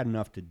said, I had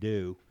enough to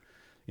do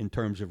in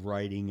terms of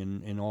writing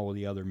and all of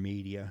the other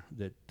media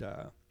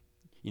that,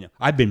 you know,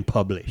 I've been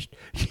published.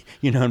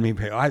 You know what I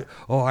mean?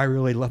 I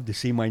really love to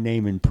see my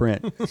name in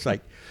print. It's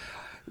like,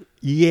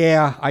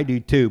 yeah, I do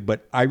too.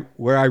 But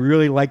where I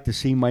really like to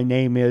see my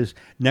name is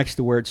next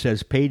to where it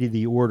says "pay to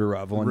the order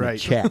of" on the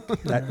check.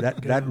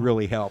 That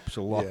really helps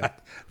a lot. Yeah.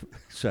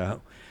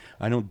 So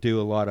I don't do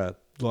a lot of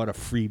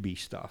freebie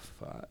stuff.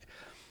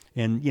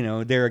 And you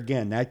know, there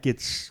again, that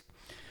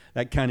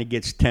kind of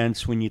gets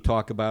tense when you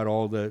talk about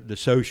all the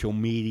social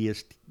media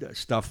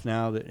stuff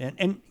now.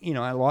 And you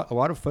know, a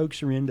lot of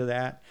folks are into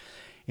that,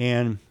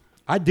 and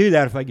I'd do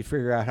that if I could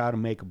figure out how to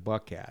make a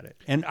buck at it.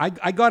 And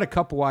I got a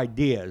couple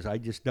ideas. I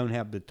just don't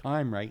have the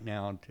time right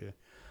now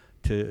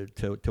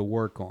to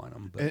work on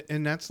them. But.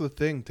 And that's the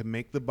thing, to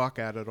make the buck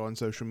at it on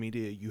social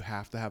media, you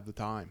have to have the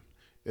time.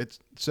 It's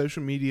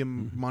social media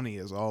money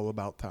is all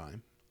about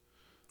time.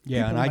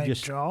 Yeah, people and make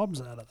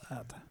jobs out of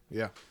that.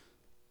 Yeah,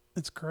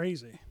 it's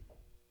crazy.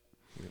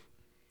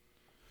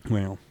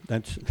 Well,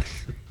 that's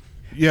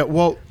Yeah,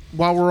 well,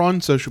 while we're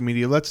on social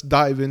media, let's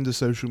dive into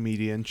social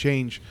media and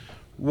change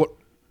what.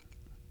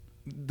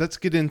 Let's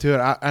get into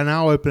it, and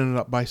I'll open it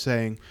up by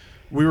saying,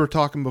 we were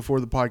talking before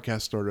the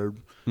podcast started,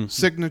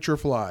 signature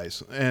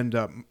flies,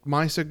 and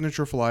my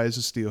signature fly is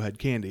a steelhead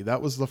candy.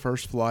 That was the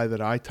first fly that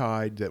I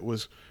tied that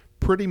was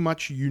pretty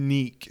much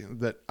unique,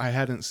 that I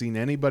hadn't seen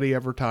anybody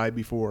ever tie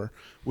before,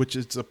 which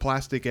is a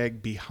plastic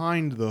egg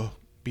behind the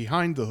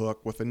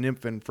hook with a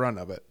nymph in front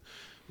of it,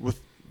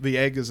 with the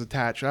egg is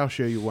attached. I'll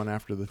show you one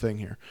after the thing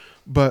here,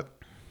 but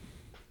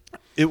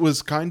it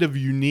was kind of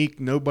unique.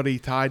 Nobody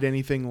tied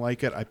anything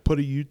like it. I put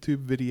a YouTube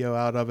video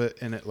out of it,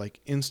 and it like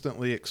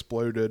instantly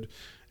exploded.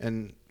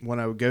 And when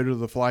I would go to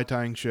the fly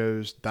tying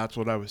shows, that's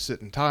what I was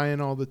sitting tying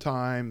all the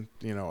time.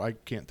 You know, I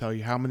can't tell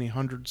you how many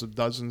hundreds of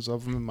dozens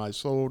of them I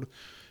sold,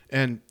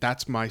 and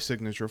that's my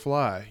signature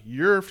fly.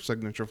 Your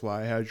signature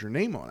fly has your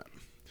name on it,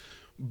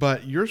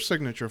 but your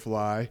signature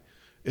fly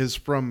is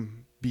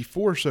from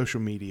before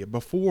social media,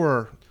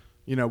 before,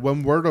 you know,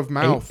 when word of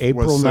mouth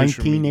April was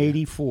social media.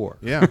 1984.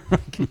 Yeah.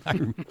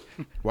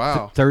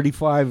 Wow.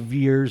 35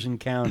 years and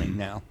counting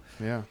now.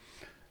 Yeah.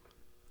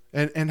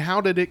 And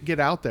how did it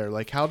get out there?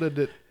 Like, how did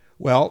it?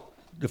 Well,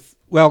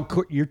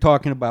 you're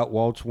talking about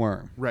Walt's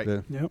worm, Right.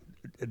 Yep.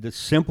 The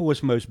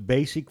simplest, most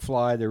basic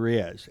fly there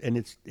is, and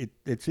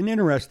it's an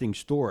interesting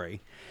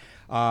story.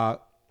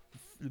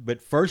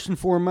 But first and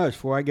foremost,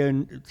 before I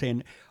go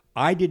saying,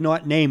 I did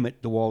not name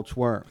it the Walt's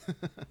worm.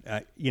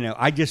 You know,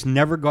 I just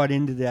never got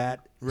into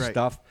that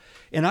stuff,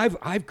 and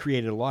I've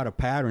created a lot of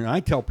pattern. And I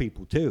tell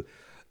people too,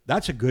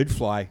 that's a good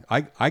fly.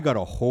 I got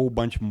a whole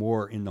bunch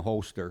more in the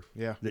holster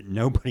that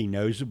nobody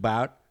knows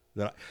about.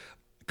 A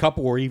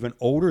couple are even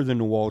older than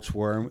the Walt's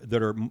worm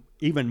that are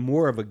even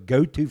more of a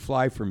go-to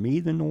fly for me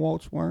than the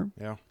Walt's worm.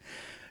 Yeah.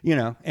 You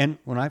know, and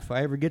if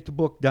I ever get the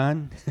book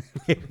done,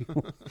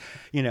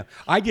 you know,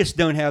 I just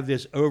don't have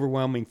this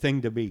overwhelming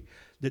thing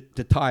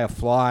to tie a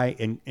fly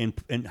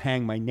and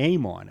hang my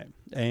name on it.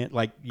 And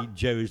like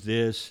Joe's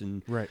this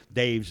and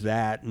Dave's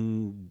that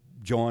and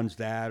John's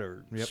that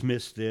or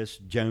Smith's this,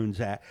 Jones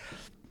that.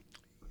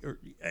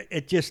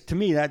 It just, to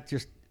me, that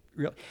just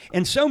real.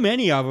 And so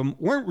many of them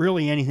weren't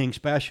really anything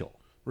special.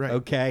 Right.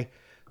 Okay.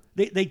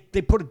 They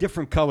put a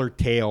different colored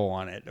tail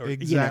on it, or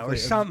Exactly. you know, or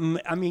something.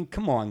 I mean,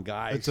 come on,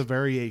 guys. It's a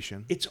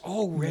variation. It's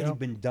already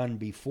been done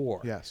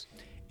before. Yes.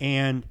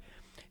 And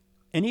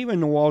even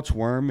the Walt's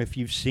worm, if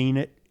you've seen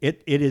it,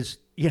 it is,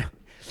 you know,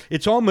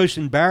 it's almost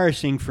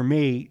embarrassing for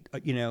me.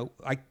 You know,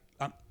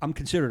 I'm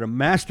considered a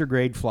master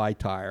grade fly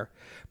tyer,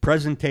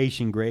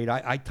 presentation grade.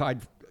 I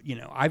tied, you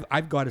know,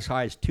 I've got as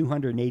high as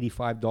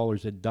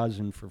 $285 a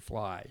dozen for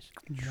flies.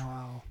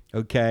 Wow.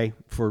 Okay,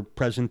 for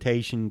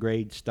presentation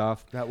grade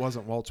stuff. That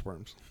wasn't Walt's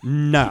worms.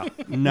 No,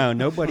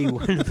 nobody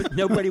wanted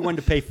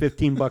to pay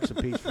 $15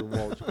 a piece for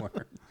Walt's worm.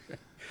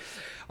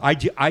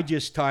 I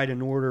just tied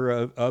an order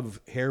of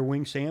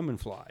hair-wing salmon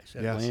flies,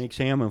 Atlantic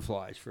salmon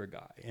flies for a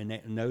guy, and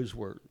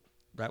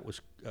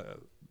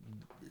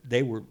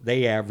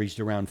they averaged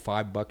around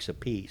 $5 a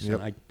piece,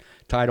 and I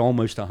tied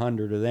almost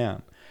 100 of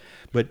them.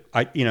 But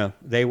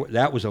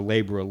that was a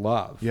labor of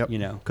love, you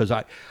know, because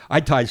I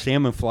tied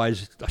salmon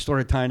flies. I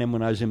started tying them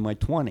when I was in my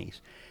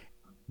 20s,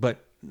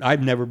 but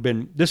I've never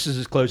been. This is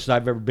as close as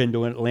I've ever been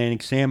to an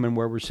Atlantic salmon,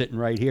 where we're sitting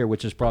right here,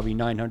 which is probably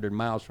 900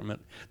 miles from it,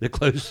 the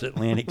closest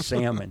Atlantic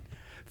salmon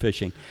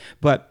fishing.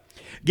 But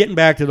getting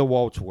back to the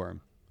Walt's worm,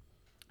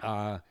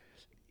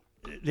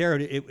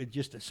 it was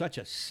just such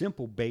a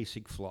simple,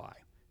 basic fly.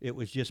 It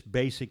was just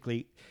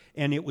basically,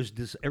 and it was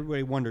this,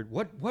 everybody wondered,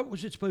 what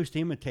was it supposed to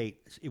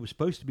imitate? It was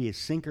supposed to be a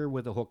sinker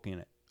with a hook in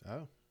it.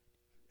 Oh.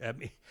 I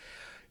mean,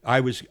 I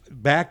was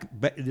back,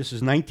 this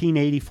is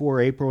 1984,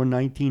 April of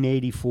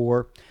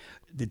 1984.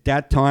 At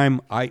that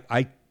time,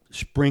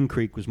 Spring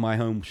Creek was my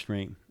home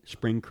stream.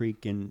 Spring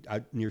Creek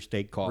near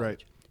State College.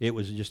 Right. It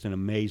was just an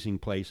amazing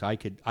place. I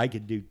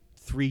could do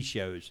 3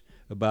 shows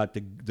about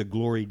the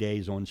glory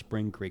days on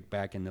Spring Creek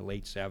back in the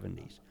late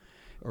 70s,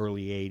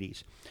 early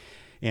 80s.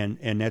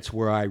 And that's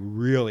where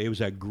it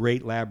was a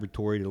great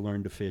laboratory to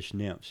learn to fish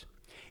nymphs.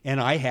 And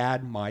I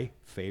had my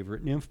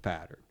favorite nymph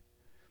pattern.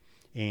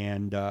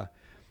 And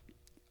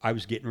I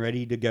was getting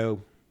ready to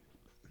go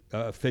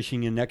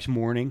fishing the next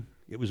morning.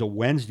 It was a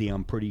Wednesday,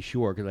 I'm pretty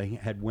sure, because I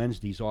had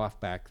Wednesdays off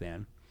back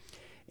then.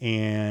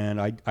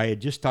 And I had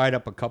just tied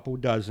up a couple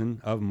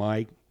dozen of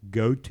my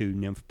go-to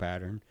nymph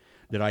pattern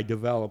that I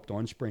developed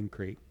on Spring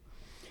Creek.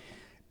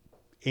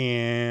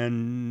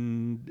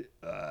 And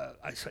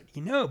I said,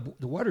 you know,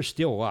 the water's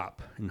still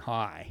up and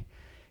high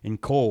and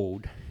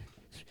cold.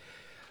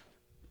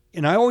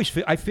 And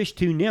I fish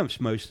 2 nymphs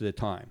most of the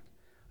time.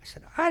 I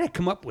said, I had to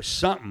come up with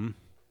something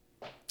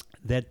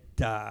that,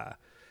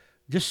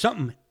 just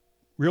something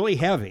really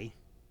heavy,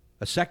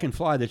 a second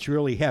fly that's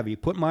really heavy.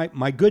 Put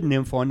my good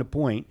nymph on the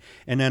point,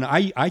 and then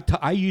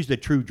I used a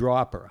true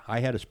dropper.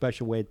 I had a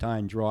special way of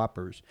tying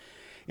droppers.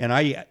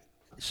 And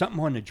something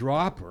on the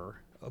dropper,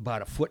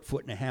 about a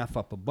foot and a half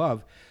up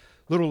above,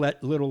 little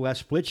less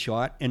split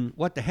shot, and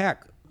what the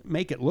heck,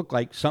 make it look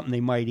like something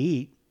they might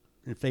eat,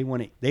 If they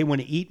want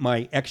to eat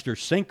my extra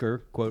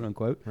sinker, quote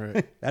unquote,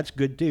 Right. that's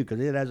good too because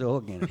it has a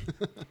hook in it.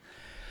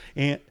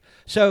 And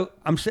so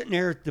I'm sitting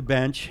there at the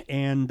bench,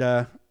 and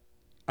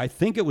I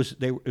think it was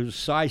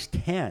size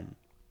 10.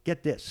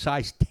 Get this,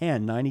 size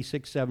 10,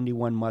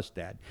 9671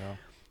 Mustad Wow.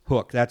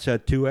 hook. That's a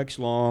 2X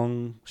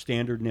long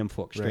standard nymph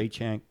hook, straight Right.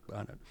 shank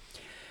on it.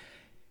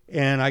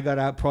 And I got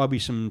out probably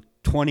some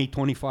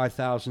 25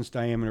 thousandths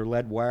diameter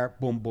lead wire.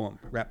 Boom, boom.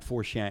 Wrapped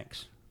 4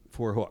 shanks,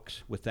 4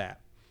 hooks with that.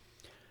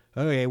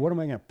 Okay, what am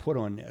I going to put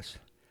on this?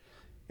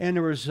 And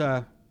there was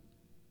a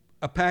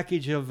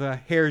package of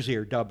hare's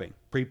ear dubbing,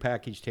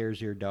 prepackaged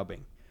hare's ear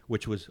dubbing,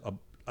 which was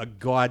a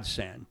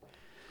godsend.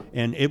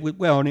 And it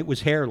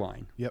was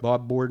hairline. Yep.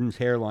 Bob Borden's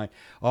hairline.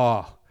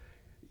 Oh,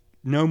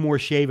 no more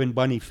shaven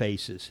bunny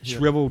faces,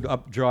 shriveled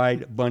up,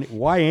 dried bunny.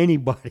 Why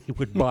anybody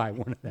would buy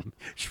one of them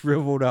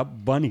shriveled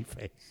up bunny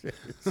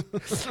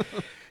faces?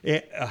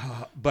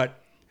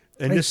 But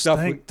and They this stuff.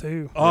 stink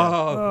too.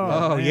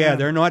 Oh, man. yeah,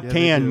 they're not Yeah, they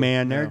tan, do.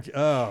 man.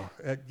 No.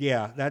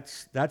 They're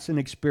that's an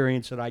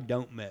experience that I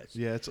don't miss.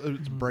 Yeah, it's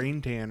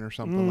brain tan or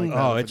something like that.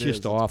 Oh, if it's it just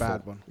is. awful. It's a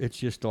bad one. It's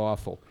just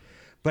awful,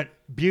 but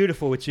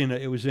beautiful.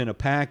 It was in a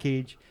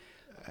package.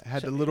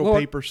 Had So- the little well,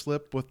 paper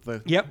slip with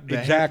the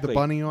exactly. the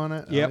bunny on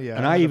it. Yep. Oh, yeah,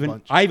 And I I had a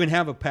bunch. even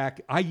have a pack.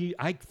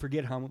 I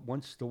forget how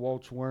once the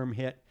Waltz worm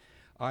hit,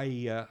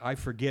 I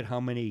forget how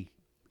many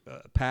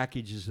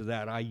packages of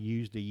that I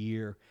used a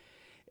year,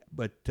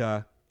 but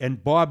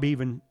and Bob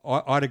even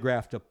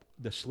autographed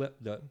the slip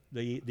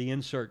the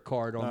insert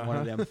card on one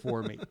of them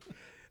for me.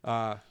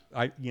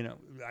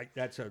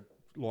 That's a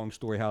long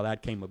story how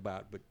that came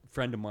about, but a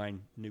friend of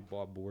mine knew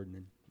Bob Borden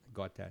and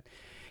got that.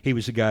 He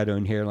was the guy that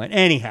owned Hairline.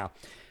 Anyhow,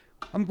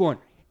 I'm going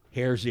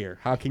hare's ear.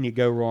 How can you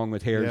go wrong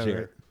with hare's Yeah, ear?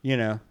 right. You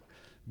know,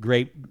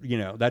 great. You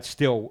know, that's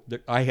still.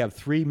 I have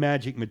 3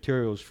 magic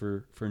materials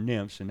for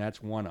nymphs, and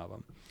that's one of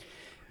them.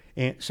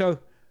 And so,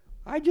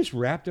 I just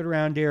wrapped it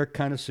around there,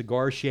 kind of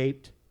cigar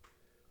shaped.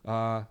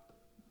 I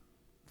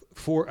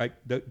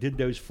did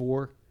those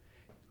 4.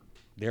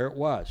 There it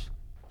was.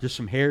 Just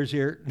some hare's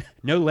ear,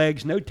 no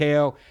legs, no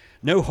tail,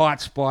 no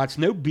hot spots,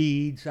 no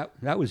beads.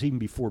 That was even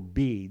before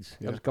beads.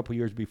 Yeah. That was a couple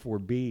years before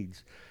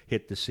beads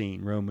hit the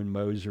scene. Roman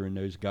Moser and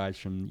those guys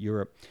from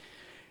Europe.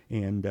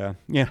 And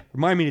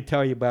remind me to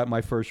tell you about my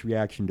first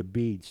reaction to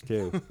beads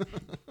too.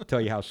 Tell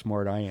you how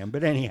smart I am.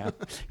 But anyhow,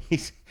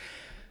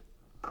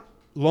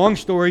 long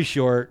story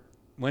short,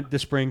 went to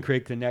Spring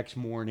Creek the next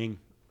morning.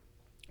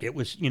 It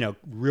was,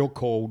 real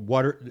cold.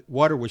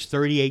 Water was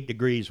 38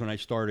 degrees when I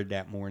started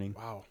that morning.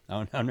 Wow.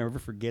 I'll never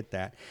forget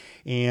that.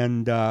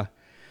 And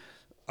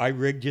I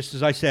rigged, just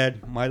as I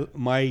said, my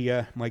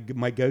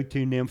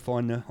go-to nymph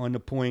on the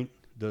point,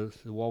 the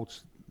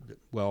Waltz.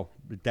 Well,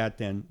 that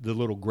then the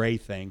little gray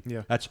thing.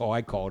 Yeah. That's how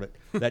I called it.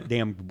 That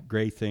damn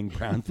gray thing,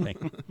 brown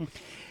thing.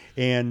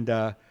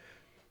 And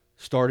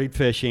started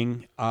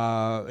fishing.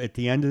 At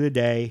the end of the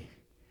day,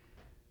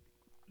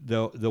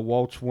 the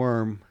Waltz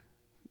worm.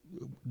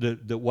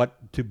 The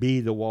what to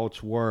be the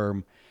Waltz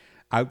worm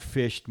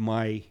outfished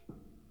my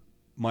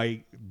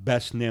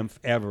best nymph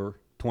ever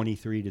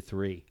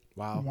 23-3.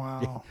 Wow.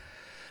 Wow.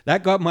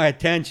 That got my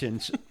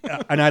attention,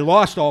 and I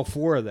lost all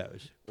 4 of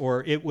those,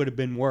 or it would have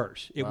been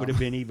worse. It would have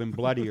been even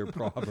bloodier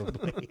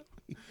probably.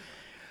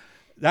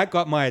 That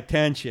got my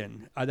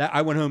attention.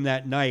 I went home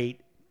that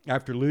night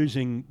after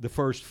losing the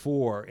first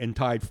 4 and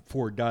tied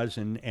 4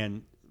 dozen,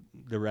 and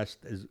the rest,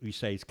 as we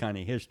say, is kind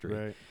of history.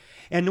 Right.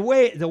 And the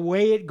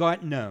way it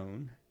got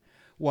known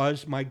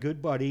was my good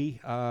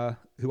buddy,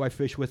 who I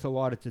fished with a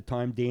lot at the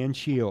time, Dan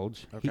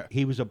Shields. Okay.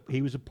 He was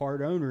a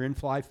part owner in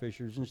Fly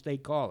Fishers in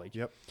State College.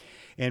 Yep.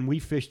 And we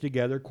fished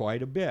together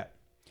quite a bit.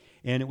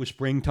 And it was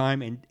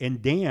springtime,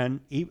 and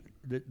Dan,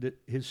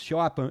 his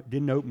shop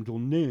didn't open until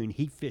noon.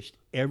 He fished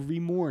every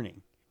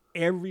morning.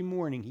 Every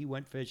morning he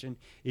went fishing,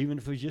 even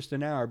if it was just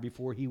an hour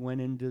before he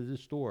went into the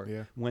store,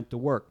 Yeah. went to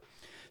work.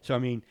 So,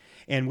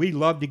 and we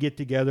loved to get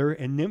together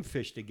and nymph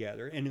fish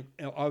together. And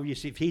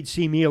obviously, if he'd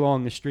see me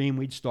along the stream,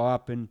 we'd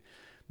stop and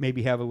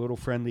maybe have a little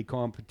friendly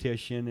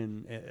competition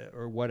and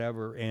or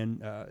whatever,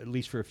 and at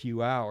least for a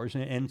few hours.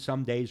 And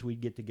some days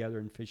we'd get together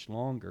and fish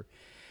longer.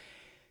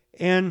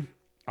 And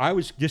I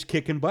was just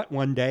kicking butt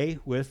one day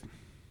with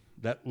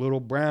that little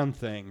brown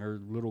thing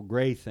or little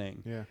gray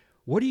thing. Yeah.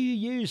 What are you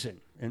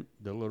using? And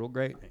the little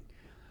gray thing.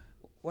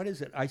 What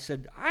is it? I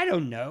said, I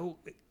don't know.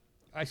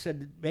 I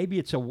said, maybe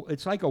it's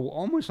almost like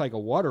a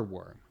water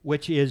worm,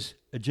 which is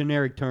a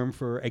generic term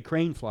for a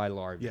crane fly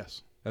larvae.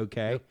 Yes.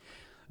 Okay.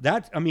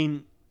 Yep.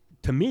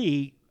 To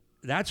me,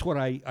 that's what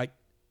I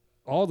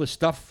all the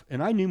stuff,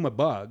 and I knew my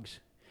bugs.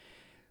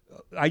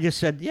 I just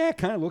said, yeah, it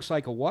kind of looks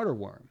like a water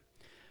worm.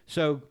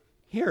 So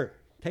here,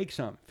 take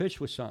some, fish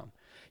with some,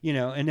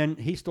 and then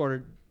he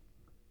started,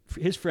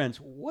 his friends,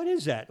 what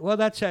is that? Well,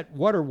 that's that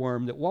water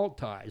worm that Walt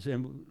ties.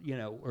 And,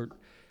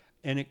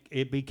 and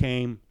it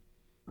became,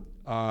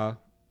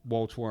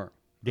 Waltz worm.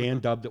 Dan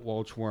dubbed it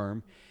Waltz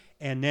worm,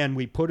 and then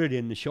we put it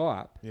in the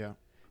shop. Yeah.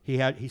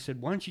 He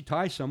said, why don't you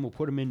tie some? We'll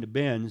put them into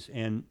bins,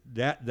 and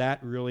that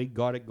really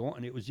got it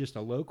going. It was just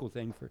a local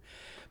thing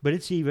but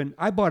it's even.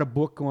 I bought a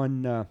book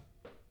on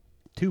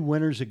 2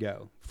 winters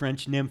ago,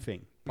 French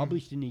nymphing,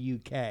 published in the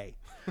UK.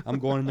 I'm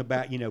going in the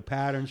back,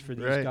 patterns for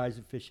these Right. guys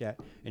to fish at,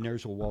 and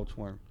there's a Waltz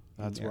worm.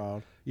 in That's there,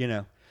 wild.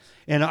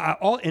 And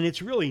and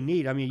it's really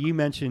neat. I mean, you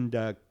mentioned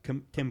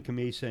Tim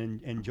Camisa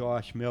and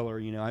Josh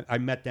Miller. I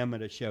met them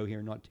at a show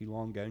here not too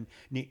long ago.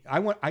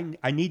 And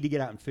I need to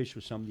get out and fish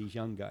with some of these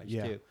young guys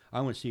Yeah. too.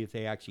 I want to see if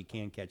they actually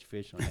can catch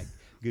fish on that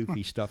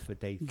goofy stuff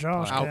that they.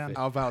 Josh fly can. fish.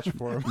 I'll vouch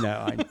for him.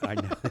 No, I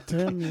know.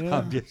 Tim, yeah.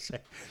 I'm just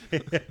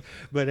saying.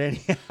 But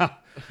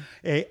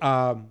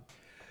anyhow,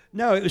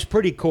 no, it was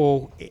pretty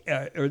cool.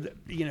 The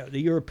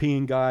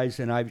European guys,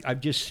 and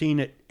I've just seen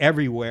it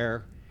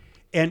everywhere.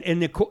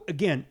 And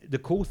the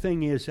cool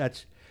thing is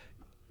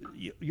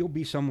you'll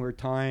be somewhere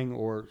tying,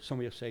 or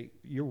somebody will say,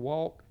 "You're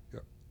Walt.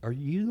 Are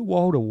you the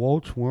Walt of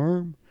Walt's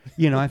worm?"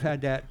 I've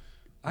had that.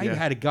 I Yeah.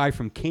 had a guy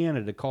from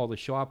Canada call the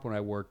shop when I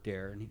worked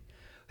there, and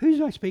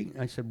who's I speaking?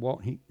 I said,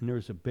 Walt. And there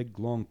was a big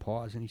long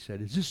pause, and he said,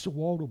 "Is this the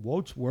Walt of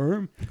Walt's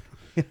worm?"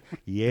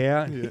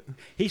 Yeah.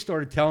 He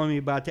started telling me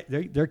about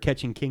that. They're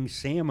catching king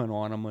salmon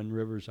on them on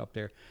rivers up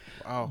there.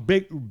 Wow.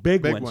 Big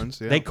ones.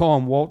 Yeah. They call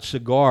them Walt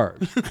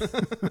cigars.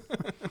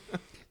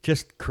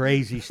 Just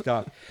crazy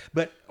stuff.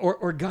 But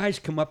or guys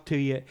come up to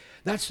you.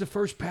 That's the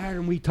first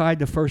pattern we tied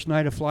the first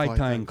night of fly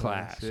tying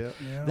class. Yeah.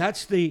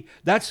 Yeah.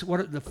 That's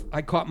what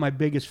I caught my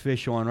biggest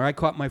fish on, or I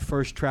caught my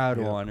first trout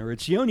on, or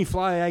it's the only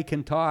fly I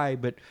can tie,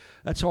 but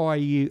that's all I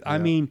use. I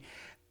Yeah. mean,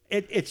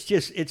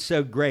 it's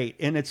so great,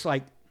 and it's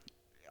like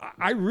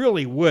I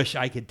really wish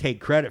I could take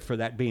credit for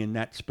that being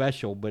that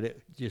special, but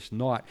it's just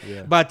not.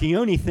 Yeah. But the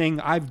only thing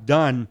I've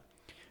done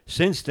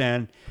since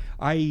then,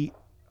 I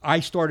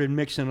started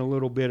mixing a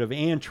little bit of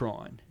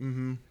Antron,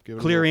 Give it a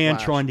clear little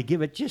flash. Antron, to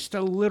give it just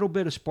a little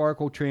bit of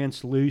sparkle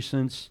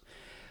translucence.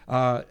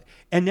 And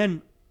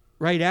then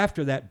right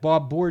after that,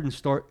 Bob Borden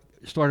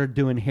started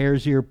doing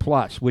Hare's Ear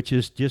Plus, which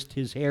is just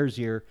his Hare's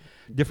Ear,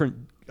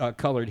 different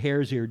colored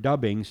Hare's Ear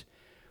dubbings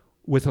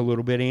with a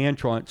little bit of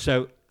Antron.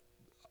 So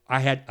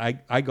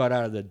I got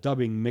out of the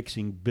dubbing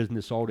mixing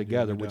business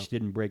altogether, no which doubt.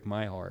 didn't break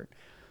my heart.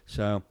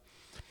 So,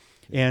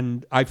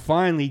 and I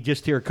finally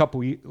just here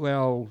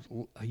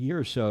a year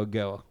or so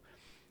ago,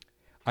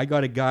 I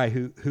got a guy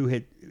who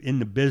had in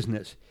the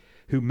business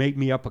who made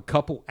me up a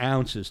couple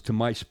ounces to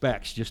my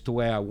specs just the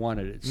way I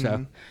wanted it.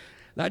 So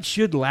that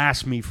should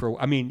last me for.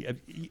 I mean,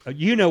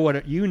 you know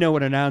what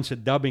an ounce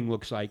of dubbing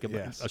looks like.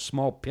 Yes. A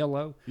small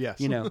pillow.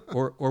 Yes.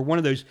 Or one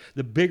of those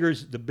the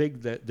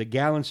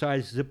gallon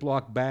size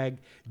Ziploc bag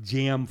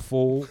jam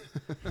full.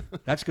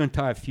 That's going to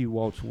tie a few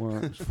Walt's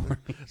worms for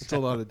me. Still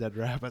a lot of dead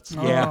rabbits.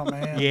 Oh, Yeah,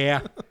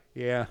 man.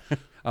 yeah.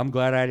 I'm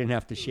glad I didn't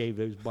have to shave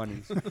those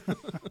bunnies.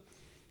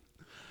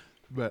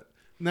 But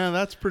no,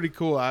 that's pretty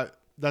cool.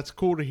 That's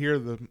cool to hear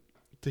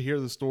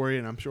the story,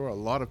 and I'm sure a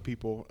lot of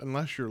people,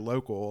 unless you're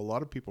local, a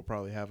lot of people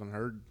probably haven't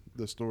heard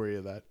the story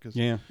of that because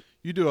Yeah.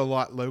 you do a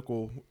lot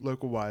local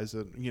wise,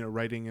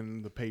 writing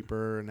in the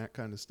paper and that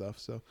kind of stuff.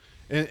 So,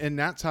 and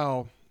that's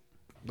how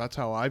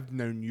I've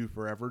known you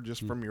forever,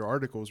 just from your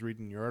articles,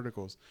 reading your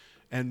articles.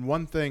 And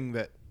one thing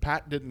that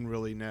Pat didn't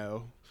really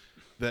know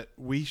that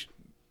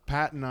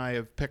Pat and I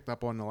have picked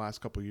up on the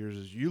last couple of years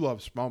is you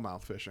love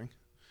smallmouth fishing.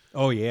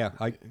 Oh yeah,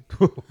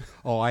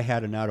 I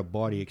had an out of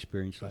body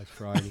experience last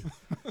Friday.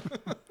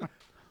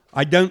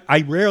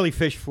 I rarely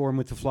fish for him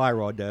with the fly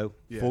rod though.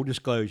 Yeah. Full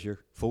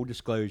disclosure,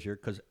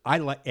 because I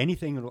like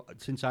anything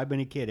since I've been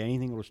a kid.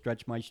 Anything that'll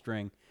stretch my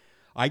string,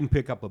 I can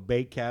pick up a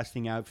bait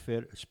casting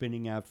outfit, a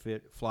spinning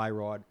outfit, fly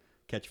rod,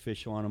 catch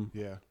fish on them.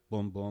 Yeah.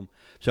 Boom, boom.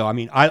 So I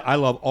mean, I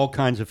love all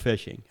kinds of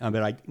fishing. I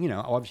mean,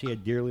 obviously I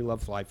dearly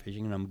love fly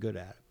fishing and I'm good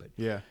at it. But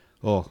Yeah.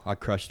 I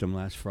crushed him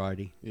last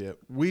Friday. Yeah,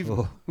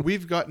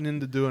 we've gotten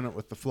into doing it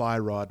with the fly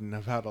rod, and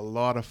I've had a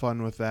lot of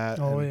fun with that.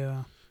 Oh, and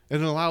yeah.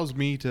 it allows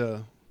me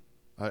to,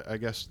 I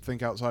guess,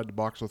 think outside the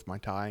box with my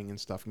tying and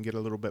stuff, and get a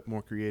little bit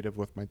more creative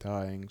with my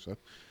tying. So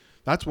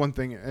that's one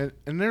thing.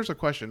 And there's a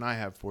question I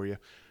have for you: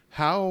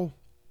 how,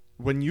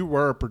 when you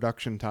were a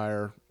production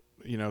tyer,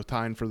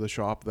 tying for the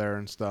shop there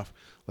and stuff,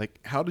 like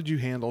how did you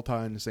handle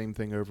tying the same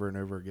thing over and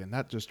over again?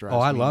 That just drives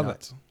me I love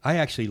nuts. it. I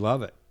actually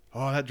love it.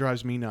 Oh, that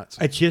drives me nuts.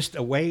 It's just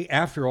a way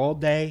after all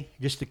day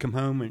just to come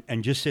home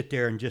and just sit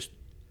there and just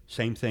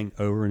same thing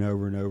over and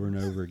over and over and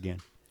over again.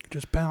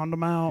 Just pound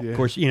them out. Yeah. Of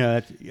course,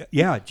 I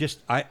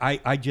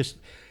just,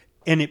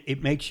 and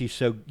it makes you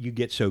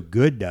get so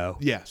good though.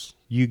 Yes.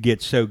 You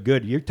get so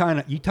good. You tie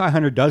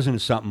 100 dozen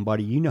of something,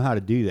 buddy. You know how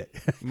to do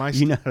that. My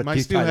you know how to my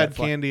tie steelhead that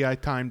fly. candy, I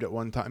timed at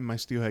one time. My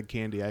steelhead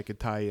candy, I could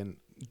tie in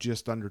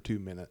just under 2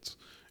 minutes,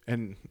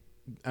 and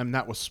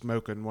that was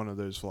smoking one of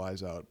those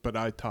flies out. But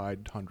I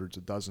tied hundreds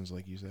of dozens,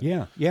 like you said.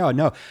 Yeah,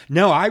 no.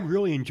 I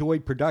really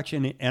enjoyed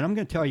production, and I'm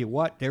going to tell you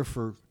what. There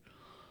for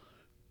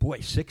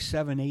 6,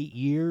 7, 8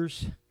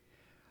 years,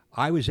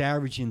 I was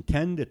averaging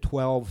 10 to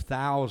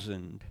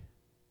 12,000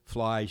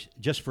 flies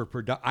just for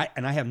production.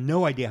 And I have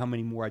no idea how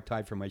many more I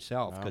tied for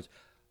myself because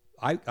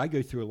I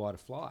go through a lot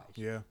of flies.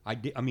 Yeah. I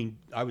did. I mean,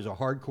 I was a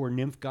hardcore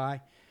nymph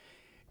guy,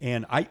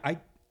 and I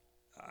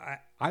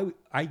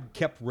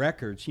kept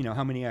records.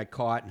 How many I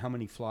caught and how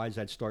many flies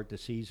I'd start the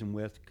season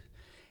with,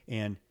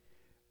 and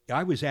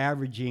I was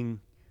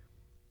averaging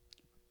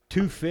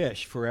 2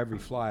 fish for every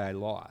fly I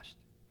lost.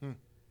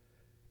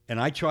 And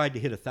I tried to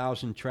hit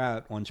 1,000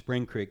 trout on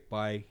Spring Creek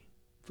by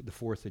the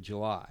 4th of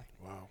July.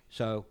 Wow.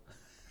 So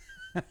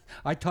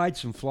I tied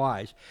some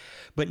flies.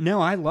 But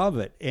no, I love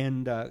it.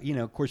 And,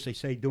 of course, they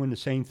say doing the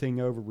same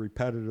thing over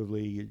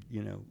repetitively,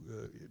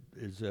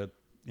 is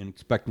and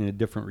expecting a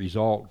different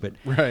result. But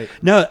Right.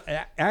 no,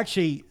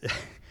 actually,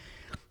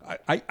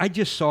 I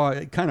just saw,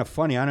 kind of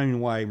funny, I don't even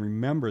know why I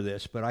remember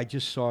this, but I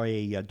just saw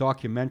a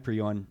documentary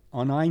on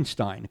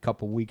Einstein a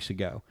couple weeks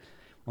ago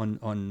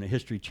on the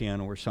History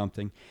Channel or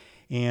something.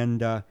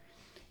 And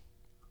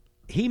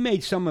he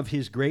made some of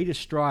his greatest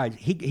strides.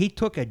 He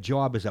took a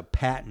job as a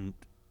patent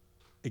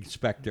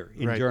inspector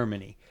in Right.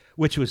 Germany,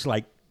 which was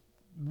like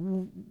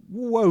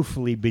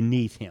woefully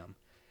beneath him.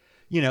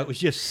 It was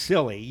just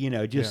silly,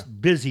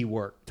 just busy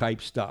work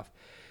type stuff.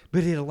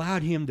 But it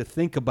allowed him to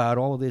think about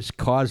all this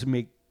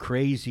cosmic,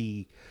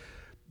 crazy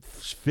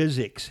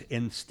physics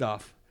and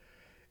stuff.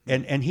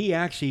 And he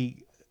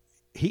actually,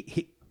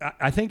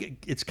 I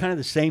think it's kind of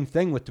the same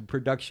thing with the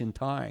production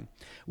tying,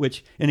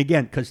 which, and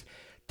again, because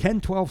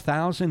 10,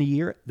 12,000 a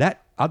year,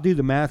 that, I'll do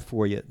the math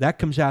for you. That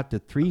comes out to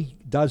 3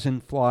 dozen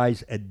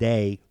flies a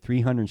day,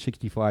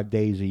 365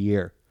 days a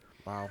year.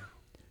 Wow.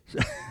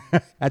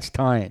 That's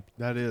tying.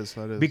 That is.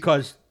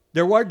 Because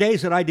there were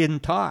days that I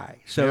didn't tie.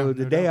 So Yeah,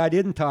 the no day doubt. I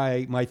didn't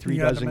tie my 3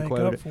 You had to dozen make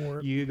quota, up for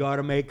it. you got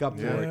to make up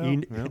for Yeah. it.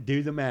 You Yeah.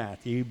 do the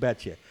math. You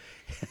betcha.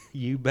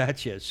 You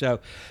betcha. So,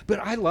 but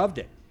I loved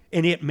it.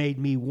 And it made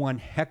me one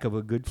heck of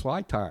a good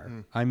fly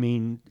tyer. I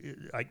mean,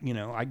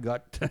 I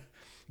got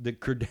the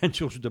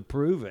credentials to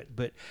prove it.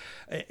 But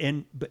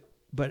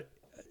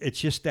it's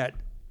just that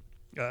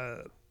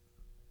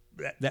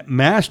that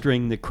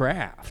mastering the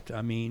craft.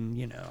 I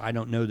mean, I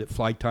don't know that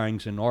fly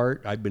tying's an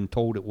art. I've been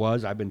told it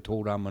was. I've been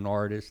told I'm an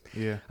artist.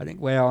 Yeah. I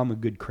think, well, I'm a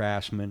good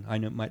craftsman. I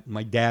know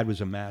my dad was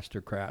a master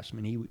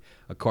craftsman.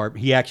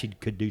 He actually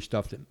could do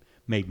stuff that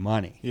made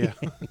money. Yeah.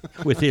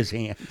 With his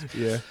hands.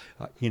 Yeah.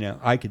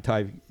 I could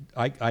tie.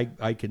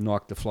 I could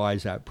knock the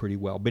flies out pretty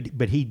well.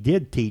 But he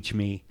did teach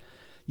me,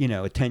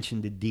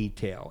 attention to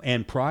detail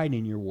and pride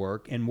in your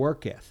work and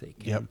work ethic.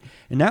 Yep.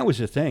 And that was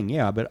the thing.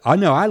 Yeah. But I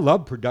know I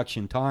love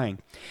production tying,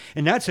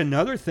 and that's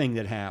another thing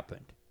that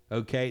happened.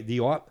 Okay.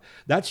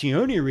 That's the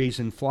only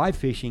reason fly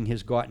fishing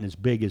has gotten as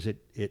big as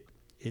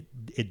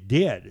it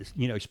did.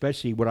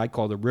 Especially what I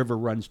call the river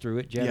runs through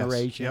it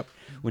generation. Yep.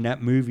 When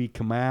that movie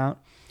come out.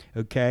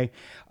 Okay.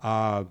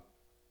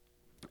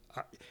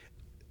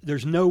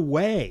 There's no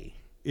way,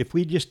 if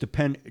we just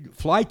depend,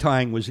 fly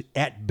tying was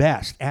at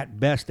best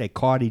a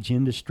cottage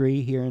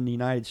industry here in the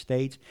United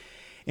States.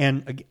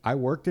 And I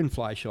worked in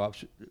fly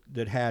shops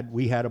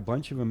we had a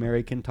bunch of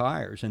American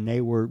tires, and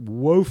they were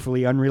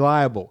woefully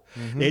unreliable.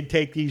 Mm-hmm. They'd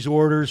take these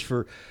orders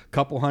for a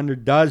couple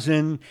hundred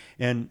dozen,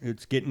 and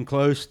it's getting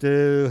close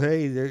to,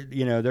 hey,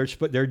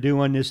 they're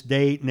doing this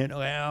date, and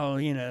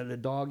the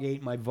dog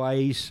ate my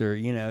vise,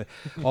 or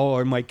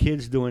or my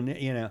kid's doing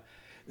it.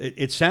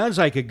 It sounds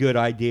like a good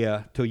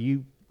idea till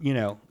you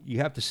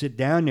have to sit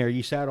down there.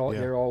 You sat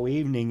there all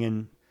evening,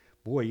 and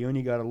boy, you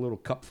only got a little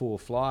cup full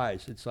of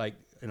flies. It's like,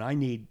 and I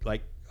need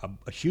like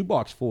a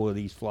shoebox full of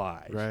these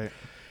flies. Right.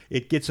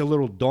 It gets a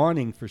little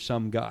daunting for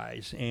some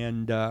guys,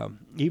 and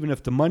even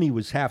if the money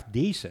was half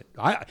decent,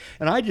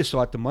 I just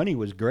thought the money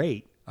was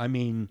great. I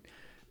mean,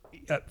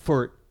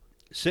 for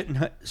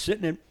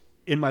sitting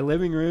in my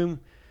living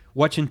room,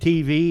 watching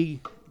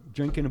TV,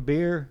 drinking a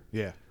beer,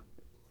 Yeah.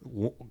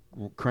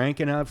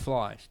 cranking out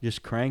flies,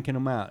 just cranking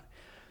them out.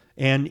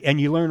 And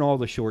you learn all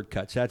the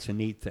shortcuts. That's a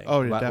neat thing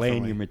Oh, yeah, about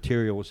laying definitely. your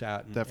materials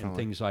out and Definitely.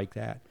 things like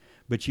that.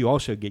 But you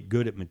also get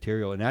good at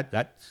material, and I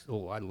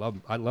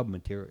love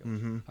material.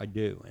 Mm-hmm. I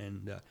do,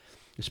 and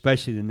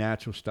especially the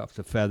natural stuff,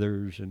 the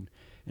feathers and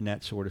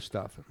that sort of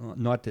stuff.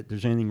 Not that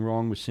there's anything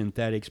wrong with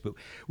synthetics, but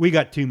we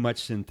got too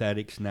much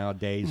synthetics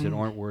nowadays that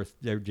aren't worth.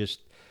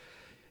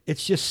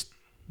 It's just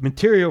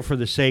material for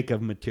the sake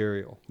of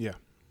material. Yeah.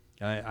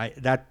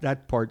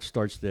 That part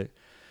starts to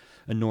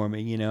annoy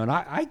me, and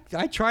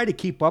I try to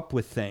keep up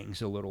with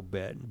things a little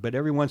bit, but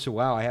every once in a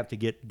while I have to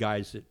get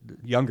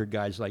younger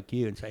guys like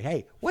you and say,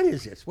 hey, what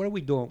is this? What are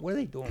we doing? What are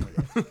they doing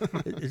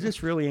with it? Is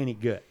this really any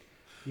good?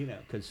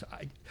 Because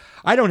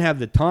I don't have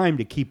the time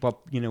to keep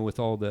up, with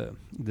all the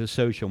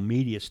social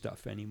media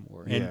stuff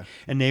anymore,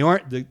 and they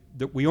aren't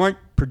we aren't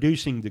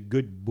producing the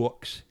good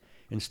books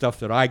and stuff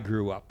that I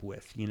grew up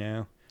with,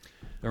 There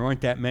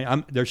aren't that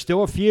many. There's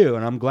still a few,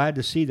 and I'm glad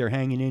to see they're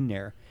hanging in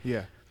there.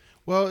 Yeah.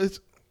 Well,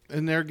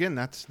 and there again,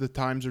 that's the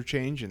times are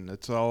changing.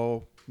 It's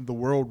all the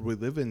world we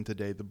live in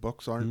today. The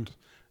books aren't.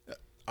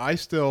 I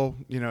still,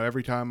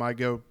 every time I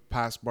go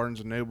past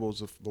Barnes and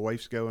Nobles, if the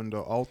wife's going to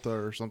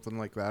Ulta or something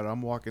like that,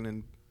 I'm walking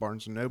in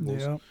Barnes and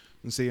Nobles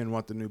and seeing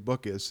what the new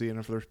book is, seeing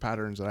if there's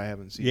patterns that I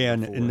haven't seen. Yeah,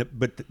 before.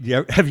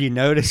 but have you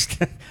noticed?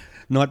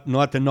 Not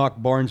to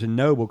knock Barnes and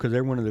Noble, because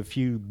they're one of the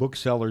few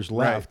booksellers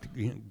left.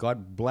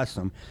 God bless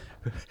them.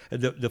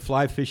 the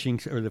fly fishing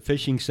or the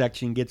fishing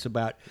section gets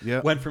about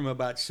Yep. went from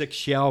about 6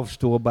 shelves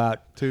to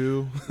about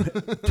 2.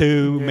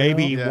 2, Yeah.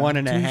 maybe Yeah.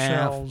 1.5. 2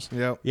 shelves.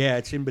 Yep. Yeah,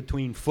 it's in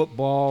between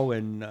football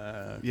and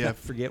Yeah. I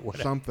forget what.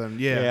 Something.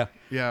 Yeah. Yeah.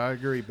 Yeah, I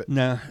agree. But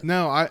No,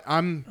 no,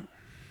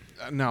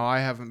 I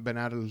haven't been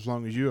at it as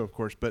long as you, of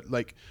course, but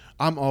like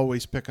I'm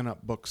always picking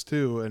up books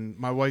too. And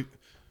my wife,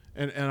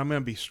 and I'm going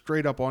to be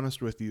straight up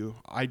honest with you.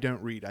 I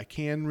don't read. I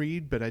can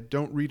read, but I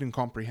don't read and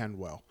comprehend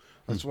well.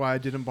 That's why I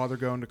didn't bother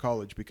going to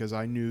college, because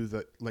I knew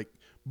that like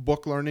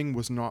book learning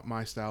was not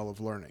my style of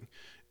learning.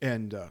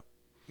 And,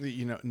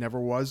 never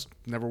was,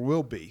 never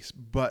will be.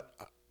 But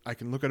I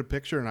can look at a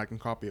picture and I can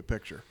copy a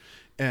picture.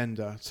 And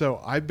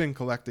so I've been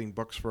collecting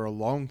books for a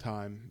long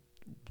time.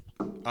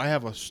 I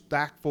have a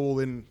stack full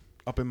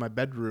up in my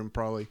bedroom,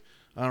 probably,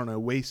 I don't know,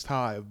 waist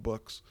high of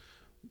books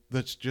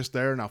that's just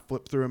there, and I'll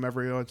flip through them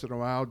every once in a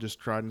while, just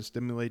trying to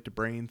stimulate the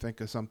brain,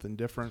 think of something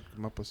different,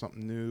 come up with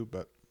something new.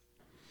 But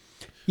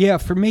yeah,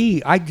 for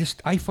me, I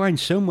find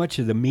so much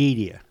of the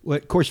media. Well,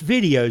 of course,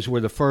 videos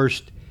were the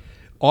first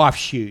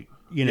offshoot.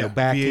 Yeah,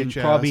 Back in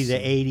VHS. probably the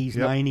 80s,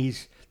 Yep.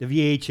 90s, the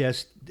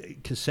VHS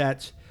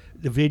cassettes,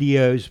 the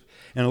videos,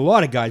 and a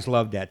lot of guys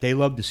loved that. They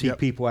loved to see Yep.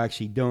 people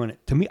actually doing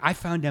it. To me, I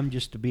found them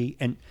just to be,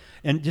 and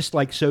just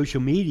like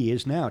social media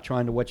is now,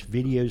 trying to watch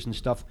videos and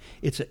stuff,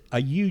 it's a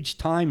huge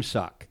time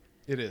suck.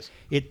 it is.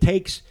 It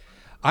takes,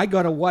 I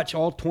got to watch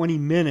all 20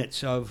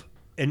 minutes of,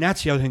 and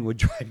that's the other thing that would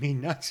drive me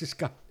nuts. This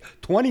guy,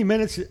 20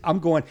 minutes, I'm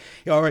going,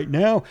 all right,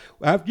 now,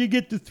 after you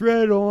get the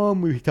thread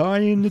on, we tie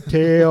in the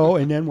tail,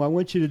 and then I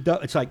want you to do,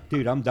 it's like,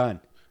 dude, I'm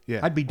done. Yeah.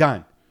 I'd be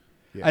done.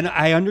 Yeah. And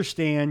I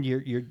understand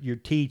you're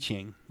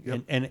teaching,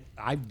 Yep. and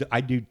I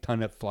do a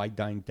ton of fly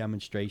tying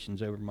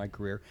demonstrations over my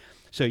career.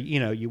 So,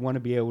 you want to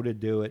be able to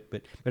do it,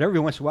 but every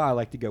once in a while I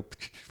like to go,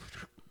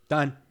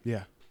 done.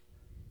 Yeah.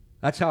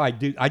 That's how I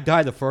do. I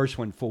die the first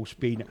one full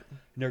speed, and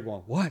they're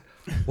going, what?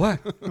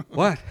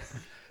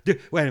 Dude,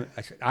 wait a minute.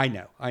 I said, I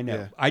know.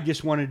 Yeah. I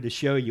just wanted to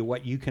show you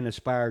what you can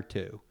aspire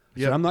to. So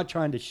Yep. I'm not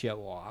trying to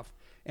show off.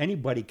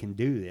 Anybody can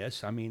do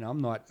this. I mean, I'm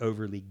not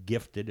overly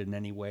gifted in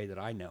any way that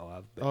I know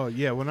of. But Oh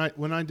yeah. When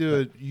I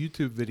do a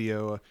YouTube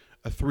video,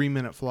 a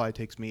 3-minute fly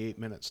takes me 8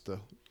 minutes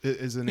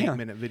is an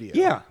 8-minute video.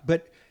 Yeah,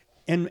 but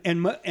and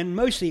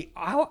mostly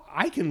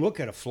I can look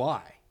at a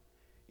fly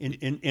in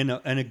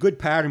a good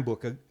pattern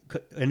book,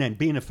 and then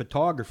being a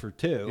photographer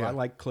too. Yeah. I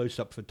like close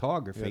up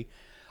photography. Yep.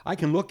 I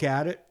can look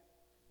at it,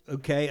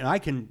 okay, and I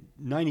can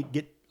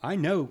I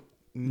know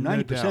 90%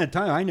 of the doubt.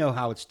 time I know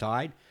how it's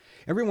tied.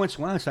 Every once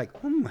in a while, it's like,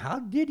 how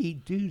did he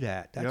do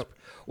that? That's, Yep.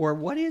 Or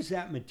what is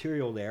that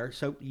material there?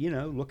 So,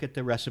 look at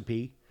the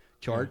recipe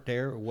chart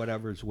there or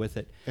whatever's with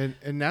it.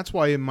 And that's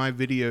why in my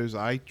videos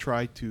I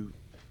try to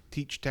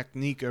teach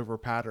technique over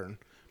pattern,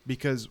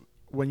 because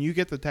when you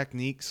get the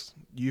techniques,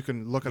 you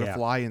can look at Yeah. a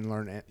fly and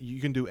learn it.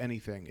 You can do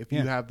anything if you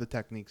Yeah. have the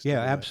techniques. to Yeah,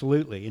 do it.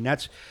 absolutely. And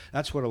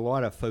that's what a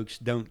lot of folks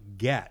don't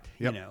get,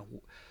 Yep.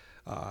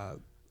 A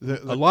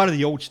lot of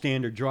the old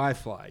standard dry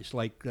flies,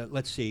 like,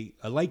 let's see,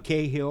 a Lake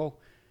Cahill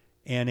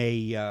and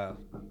a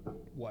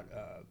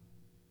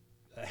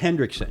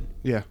Hendrickson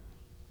Yeah.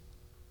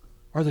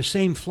 are the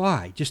same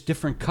fly, just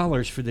different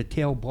colors for the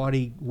tail,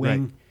 body,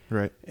 wing,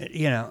 Right.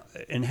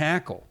 and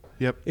hackle.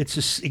 Yep.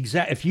 It's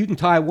exact. If you can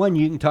tie one,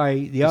 you can tie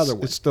the other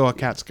one. It's still a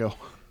Catskill.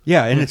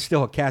 Yeah, and it's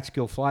still a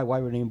Catskill fly. Why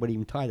would anybody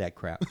even tie that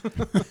crap?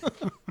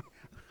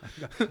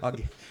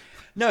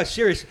 No,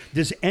 serious.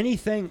 Does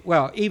anything?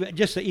 Well,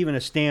 even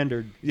a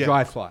standard Yeah.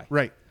 dry fly.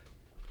 Right.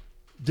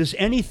 Does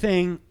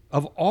anything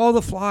of all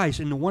the flies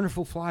and the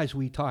wonderful flies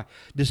we tie?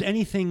 Does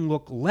anything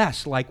look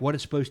less like what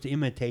it's supposed to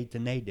imitate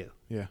than they do?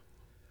 Yeah.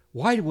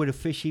 Why would a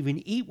fish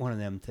even eat one of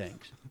them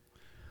things?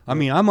 I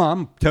mean, I'm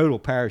a total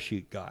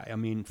parachute guy. I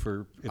mean,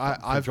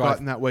 I've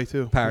gotten that way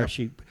too.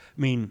 parachute.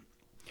 I mean,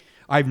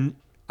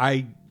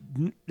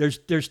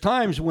 there's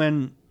times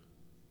when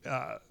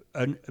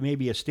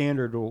maybe a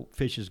standard will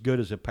fish as good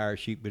as a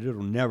parachute, but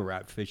it'll never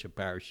outfish a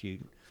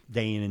parachute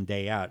day in and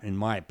day out, in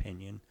my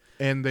opinion.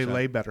 And they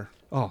lay better.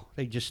 Oh,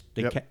 they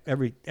Yep.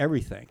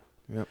 everything.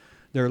 Yep.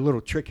 They're a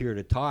little trickier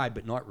to tie,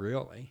 but not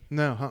really.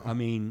 No. I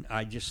mean,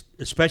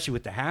 especially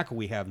with the hackle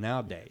we have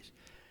nowadays.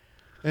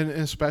 And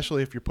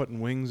especially if you're putting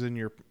wings in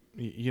your,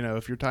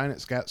 if you're tying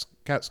it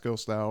Catskill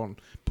style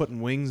and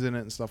putting wings in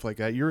it and stuff like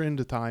that, you're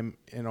into time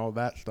and all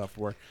that stuff.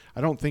 Where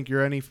I don't think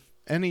you're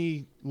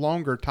any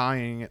longer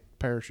tying it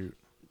parachute.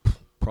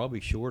 Probably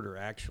shorter,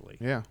 actually.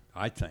 Yeah.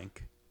 I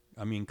think.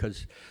 I mean,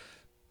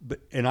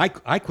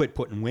 I quit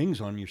putting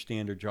wings on your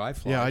standard dry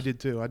flies. Yeah, I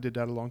did too. I did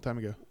that a long time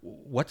ago.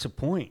 What's the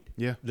point?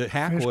 Yeah. The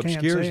hackle Fish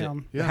can't obscures see it.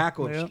 'em. The Yeah.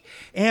 hackle, Yeah.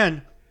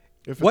 and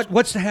If it's-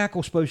 what's the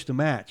hackle supposed to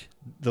match?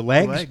 The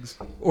legs, legs.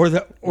 or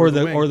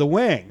the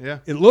wing? Yeah.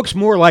 It looks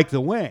more like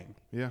the wing.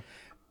 Yeah.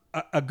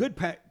 A good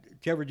do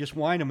you ever just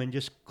wind them and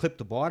just clip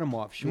the bottom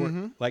off short,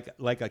 Mm-hmm.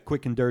 like a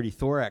quick and dirty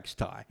thorax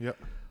tie? Yep.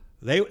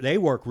 They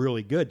work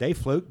really good. They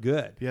float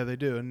good. Yeah, they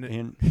do.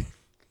 And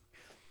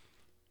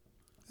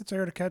It's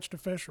there to catch the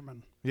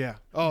fisherman. yeah.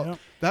 Oh, Yep.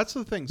 that's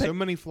the thing. So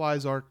many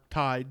flies are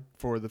tied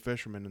for the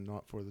fishermen and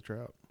not for the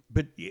trout.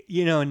 But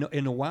you know,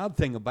 and the wild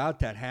thing about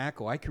that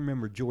hackle, I can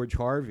remember George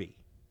Harvey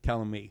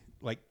telling me,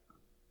 like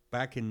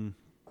back in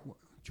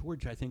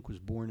George, I think was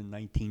born in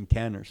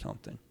 1910 or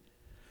something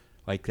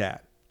like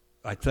that.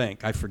 I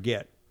think I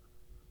forget,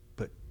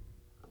 but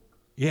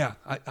yeah,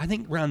 I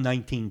think around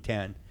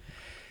 1910,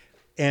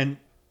 and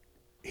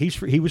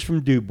he was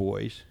from Du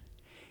Bois,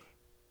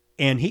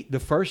 and the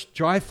first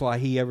dry fly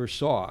he ever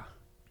saw,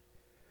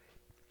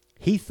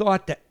 he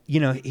thought that, you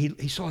know,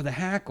 he saw the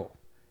hackle.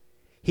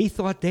 He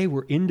thought they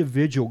were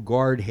individual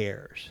guard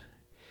hairs.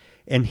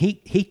 And he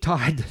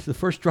tied, the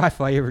first dry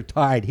fly he ever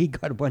tied, he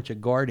got a bunch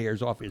of guard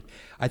hairs off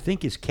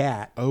his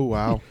cat. Oh,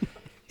 wow.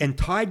 And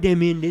tied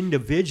them in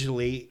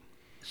individually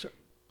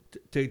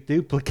to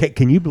duplicate.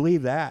 Can you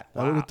believe that?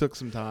 That would have took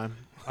some time.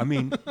 I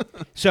mean,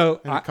 so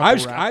And a couple I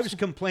wraps. was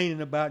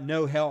complaining about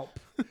no help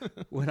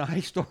when I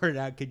started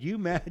out. Could you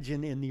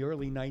imagine in the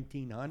early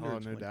 1900s? Oh,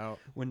 no doubt.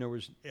 When there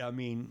was, I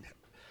mean,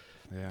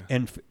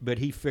 Yeah. but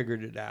he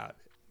figured it out.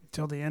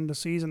 Till the end of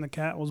season, the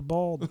cat was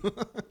bald.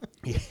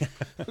 Yeah.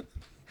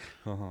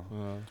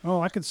 Uh-huh.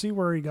 Oh, I could see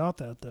where he got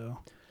that though.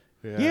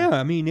 Yeah,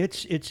 I mean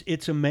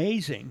it's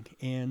amazing,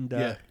 and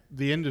Yeah,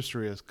 the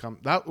industry has come.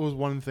 That was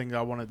one thing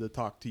I wanted to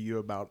talk to you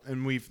about,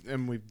 and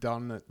we've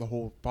done it the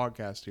whole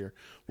podcast here,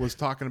 was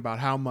talking about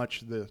how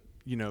much the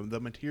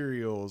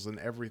materials and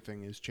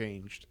everything has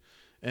changed,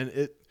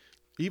 and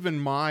even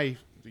my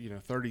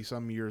 30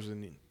 some years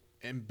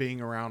and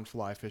being around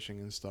fly fishing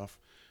and stuff,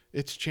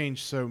 it's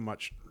changed so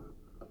much.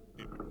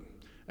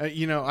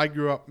 I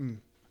grew up.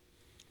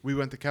 We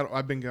went to Kettle.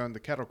 I've been going to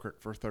Kettle Creek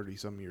for 30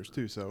 some years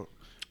too. So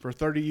for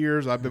 30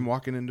 years, I've been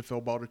walking into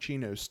Phil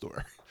Baldacchino's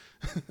store,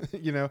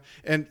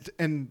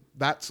 and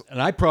that's.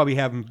 And I probably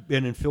haven't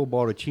been in Phil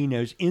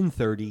Baldacchino's in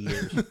 30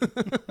 years.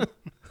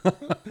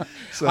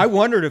 So I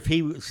wondered if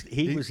he was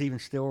even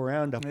still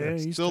around up there.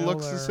 Yeah, he's still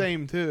looks there. the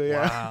same too.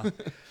 Yeah. Wow.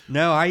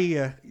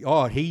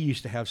 No, he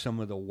used to have some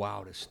of the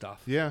wildest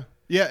stuff. Yeah.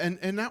 Yeah.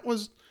 And that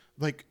was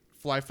like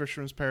Fly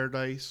Fisherman's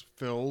Paradise,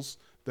 Phil's.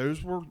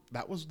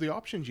 That was the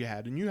options you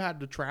had, and you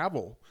had to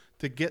travel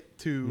to get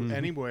to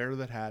anywhere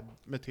that had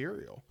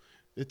material.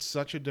 It's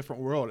such a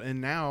different world, and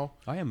now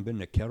I haven't been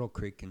to Kettle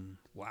Creek in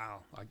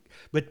wow.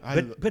 But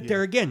Yeah.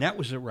 there again, that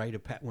was a rite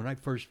of passage. When I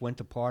first went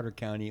to Potter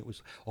County, it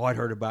was I'd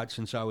heard about it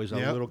since I was a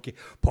Yep. little kid.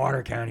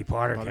 Potter County.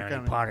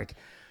 County.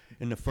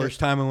 And the first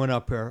time I went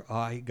up there,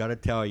 I got to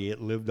tell you, it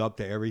lived up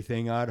to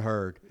everything I'd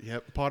heard.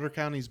 Yep, Potter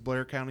County's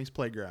Blair County's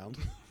playground.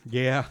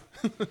 Yeah.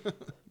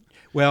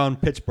 Well, in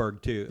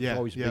Pittsburgh too. It's Yeah,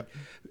 always yep.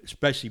 big,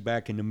 especially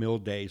back in the mill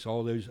days.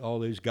 All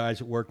those guys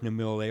that worked in the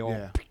mill, they all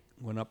Yeah.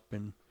 went up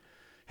and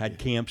had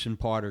camps in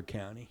Potter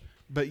County.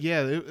 But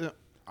yeah,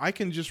 I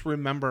can just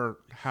remember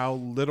how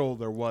little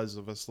there was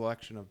of a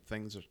selection of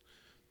things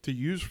to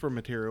use for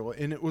material,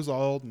 and it was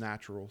all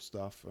natural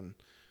stuff,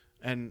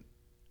 and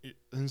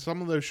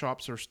some of those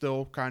shops are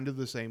still kind of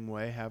the same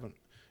way.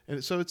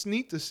 And so it's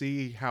neat to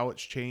see how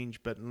it's changed,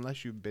 but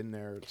unless you've been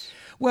there,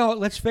 Well,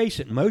 let's face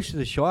it. Most of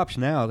the shops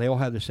now, they all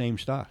have the same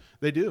stuff.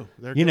 they do.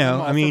 They're You getting them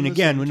know, all I mean, from the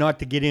again, same- we're not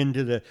to get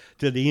into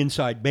the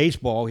inside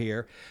baseball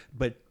here,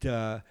 but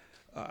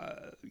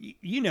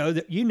you know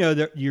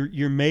that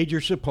your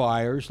major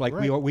suppliers, like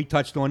Right. we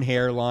touched on,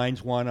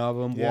 Hairline's one of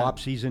them, Yeah.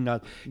 Wapsi's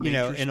another, and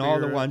Nature all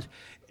the Spirit. ones.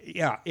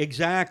 Yeah,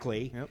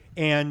 exactly. Yep.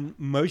 And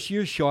most of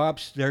your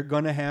shops, they're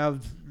going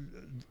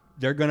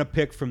to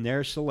pick from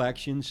their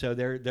selection, so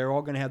they're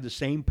all going to have the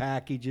same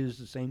packages,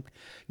 the same,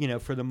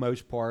 for the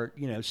most part,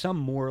 some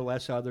more or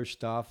less other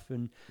stuff,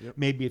 and Yep.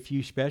 maybe a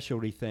few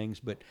specialty things,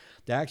 but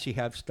they actually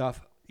have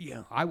stuff.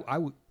 I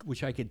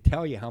wish I could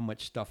tell you how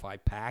much stuff I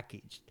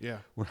packaged Yeah.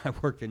 when I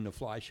worked in the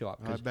fly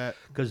shop. I bet.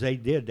 Because they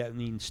did. I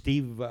mean,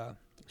 Steve,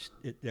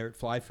 there at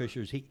Fly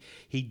Fishers,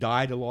 he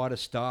dyed a lot of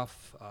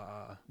stuff.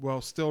 Well,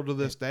 still to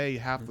this day,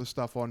 half the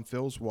stuff on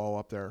Phil's wall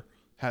up there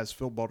has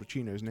Phil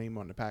Baldacchino's name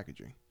on the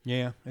packaging.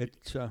 Yeah,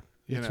 it's know.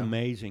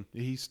 amazing.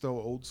 He's still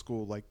old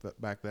school like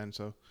that back then.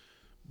 So,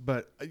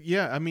 but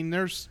yeah, I mean,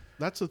 that's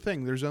the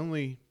thing. There's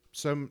a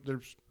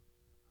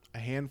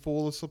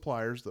handful of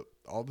suppliers that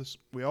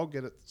we all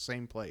get at the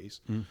same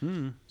place.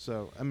 Mm-hmm.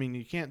 So, I mean,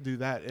 you can't do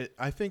that.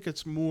 I think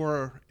it's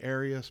more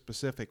area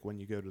specific when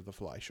you go to the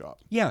fly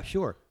shop. Yeah,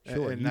 sure,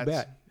 And you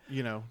bet.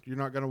 You're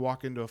not going to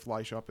walk into a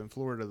fly shop in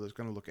Florida that's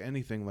going to look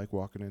anything like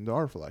walking into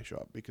our fly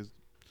shop because,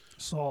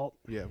 Salt.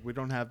 yeah, we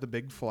don't have the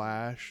big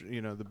flash,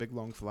 the big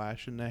long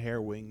flash and the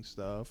hair wing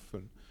stuff,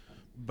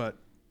 but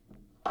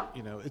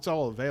it's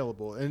all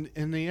available.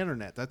 And the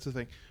internet, that's the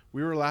thing.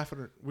 We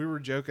were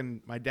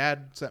joking. My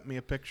dad sent me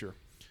a picture.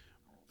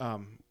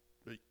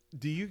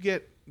 Do you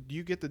get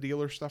the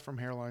dealer stuff from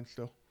Hairline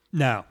still?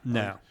 No.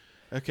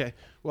 Okay.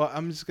 Well,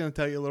 I'm just going to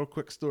tell you a little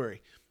quick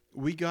story.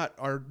 We got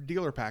our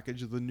dealer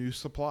package of the new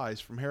supplies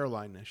from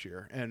Hairline this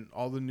year, and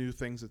all the new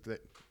things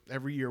that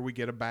every year we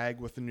get a bag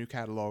with the new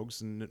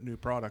catalogs and the new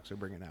products they're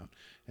bringing out.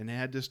 And they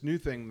had this new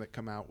thing that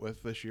come out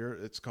with this year.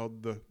 It's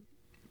called the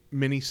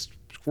mini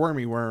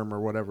squirmy worm or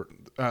whatever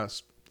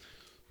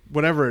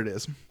it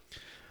is.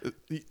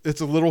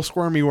 It's a little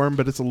squirmy worm,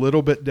 but it's a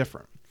little bit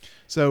different.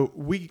 So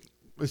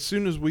as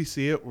soon as we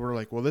see it, we're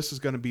like, well, this is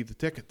going to be the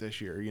ticket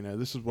this year. You know,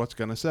 this is what's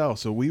going to sell.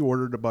 So we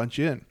ordered a bunch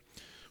in.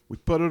 We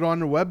put it on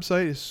the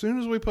website. As soon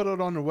as we put it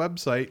on the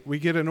website, we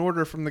get an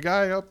order from the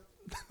guy up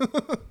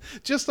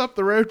just up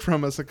the road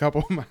from us a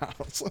couple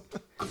miles.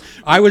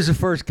 I was the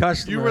first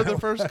customer. You were the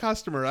first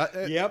customer.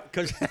 Yep,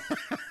 because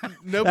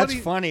Nobody.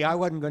 that's funny. I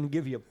wasn't going to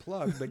give you a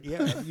plug, but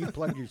yeah, you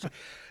plugged yourself.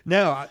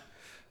 No,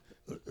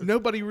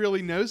 Nobody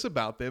really knows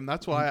about them.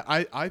 That's why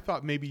I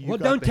thought maybe you. well,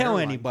 got don't the tell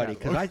hairline anybody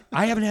because catalog.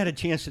 I haven't had a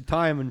chance to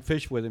tie them and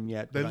fish with them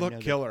yet. They but I look know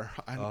that- killer.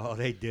 Oh,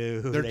 they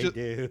do. They're They just,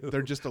 do.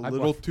 They're just a I've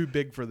little bought- too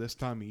big for this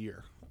time of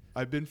year.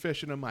 I've been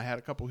fishing them. I had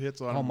a couple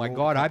hits on them. Oh my rolled a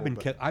God, couple,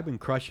 but- I've been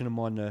crushing them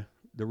on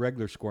the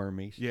regular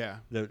squirmies. Yeah.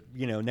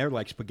 And they're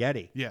like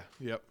spaghetti. Yeah.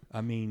 Yep.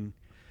 I mean,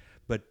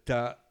 but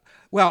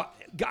well,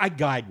 I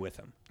guide with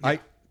them.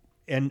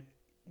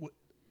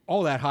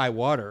 All that high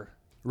water.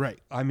 Right.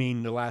 I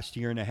mean, the last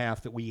year and a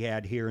half that we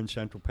had here in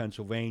central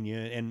Pennsylvania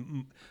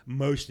and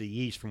most of the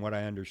east, from what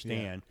I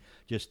understand,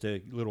 just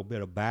a little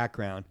bit of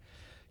background,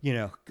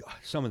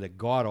 some of the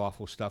god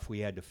awful stuff we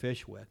had to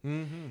fish with.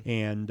 Mm-hmm.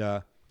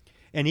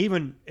 And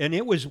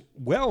it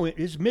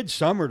was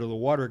midsummer till the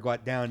water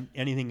got down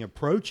anything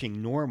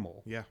approaching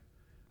normal. Yeah.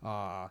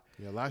 Yeah.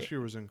 Last year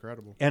was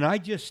incredible. And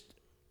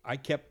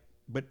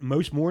but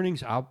most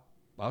mornings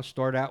I'll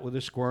start out with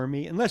a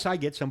squirmy, unless I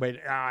get somebody.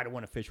 I don't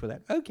want to fish with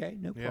that. Okay,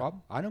 no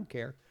problem. I don't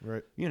care.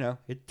 Right.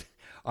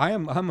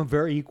 I'm a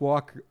very equal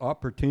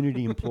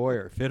opportunity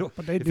employer.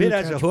 But they if do it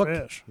has catch a hook,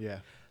 fish. Yeah.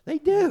 they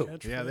do.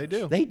 Catch Yeah, they fish.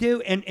 do. They do.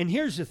 And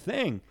here's the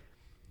thing.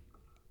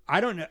 I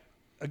don't know.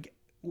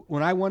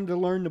 When I wanted to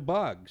learn the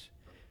bugs,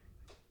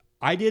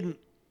 I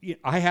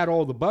had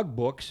all the bug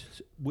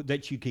books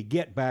that you could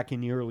get back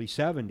in the early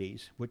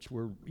 70s, which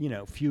were,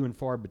 few and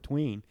far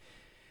between.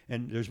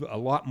 And there's a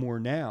lot more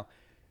now.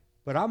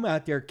 But I'm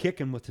out there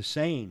kicking with the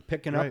seine,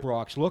 picking Right. up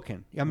rocks,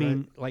 looking. I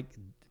mean, like,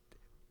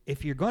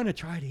 if you're going to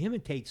try to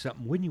imitate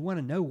something, wouldn't you want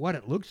to know what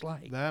it looks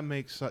like? That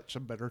makes such a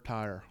better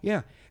tire.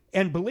 Yeah.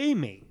 And believe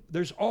me,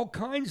 there's all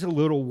kinds of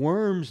little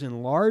worms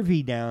and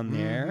larvae down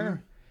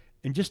there.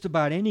 And just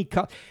about any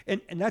cup.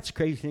 And that's the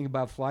crazy thing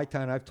about fly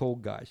tying. I've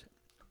told guys,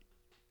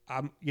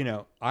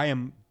 I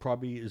am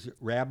probably as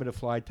rabid a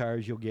fly tire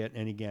as you'll get.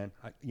 And again,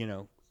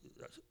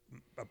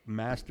 a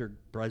master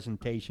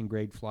presentation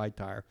grade fly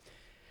tire.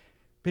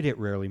 But it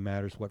rarely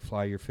matters what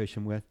fly you're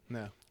fishing with.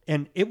 No.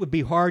 And it would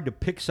be hard to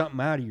pick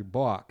something out of your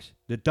box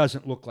that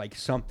doesn't look like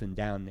something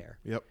down there.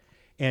 Yep.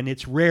 And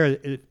it's rare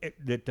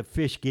that the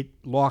fish get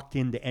locked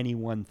into any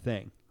one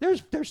thing.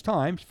 There's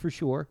times, for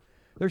sure.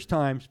 There's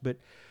times, but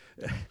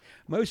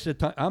most of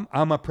the time,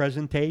 I'm a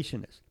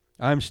presentationist.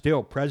 I'm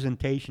still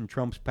presentation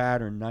trumps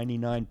pattern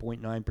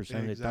 99.9%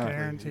 of the time.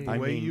 Guaranteed. The I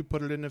way mean- you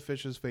put it in a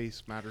fish's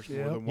face matters more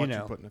Yep. than what you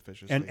put in a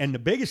fish's face. And the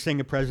biggest thing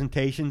of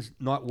presentation's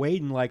not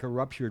wading like a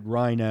ruptured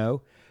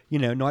rhino,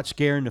 not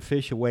scaring the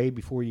fish away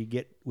before you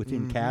get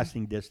within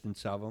casting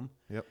distance of them,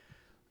 Yep.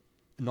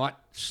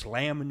 not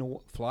slamming the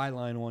fly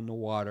line on the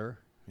water.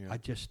 Yeah.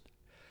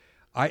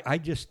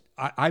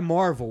 I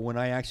marvel when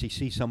I actually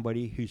see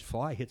somebody whose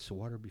fly hits the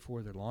water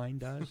before their line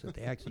does, that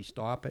they actually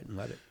stop it and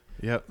let it,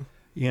 Yep.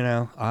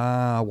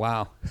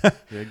 wow.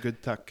 Yeah,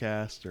 good tuck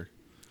cast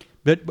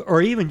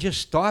Or even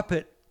just stop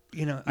it.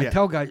 I Yeah.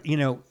 tell guys,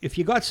 if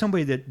you got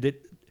somebody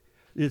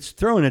that's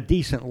throwing a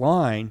decent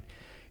line,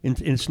 and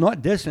it's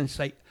not distance,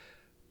 like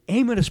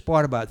aim at a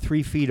spot about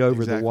 3 feet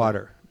over the Exactly.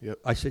 water. Yep.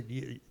 I said,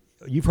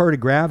 you've heard of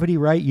gravity,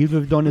 right? You've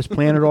lived on this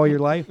planet all your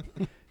life.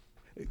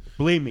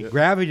 Believe me,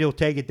 gravity will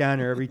take it down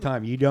there every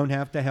time. You don't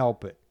have to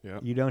help it.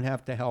 Yep. You don't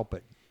have to help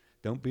it.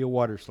 Don't be a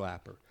water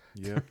slapper.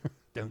 Yep.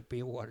 Don't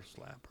be a water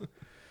slapper.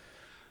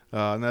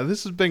 Now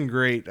this has been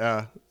great.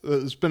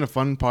 It's been a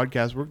fun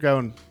podcast. We're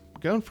going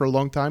for a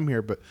long time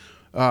here, but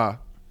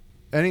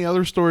any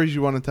other stories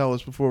you want to tell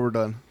us before we're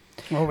done?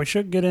 Well, we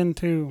should get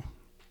into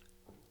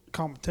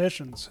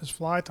competitions, his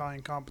fly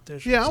tying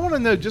competitions. Yeah, I want to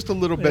know just a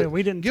little bit.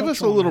 we didn't give touch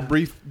us a on little that.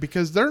 brief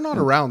because they're not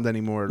around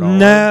anymore at all.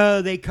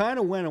 No, they kind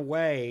of went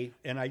away,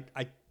 and I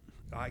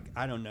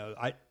don't know.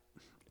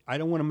 I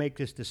don't want to make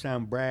this to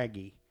sound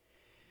braggy,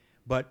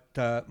 but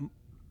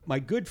my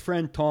good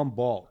friend Tom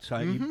Baltz,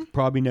 you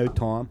probably know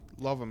Tom.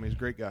 Love him. He's a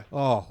great guy.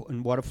 Oh,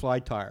 and what a fly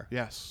tire!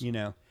 Yes.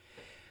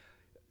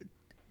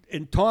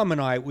 And Tom and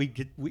I,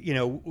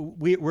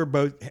 we're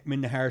both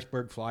in the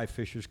Harrisburg Fly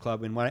Fishers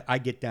Club, and when I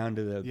get down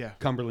to the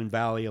Cumberland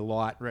Valley a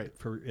lot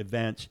for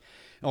events,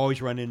 I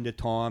always run into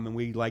Tom, and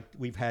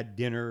we've had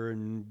dinner,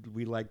 and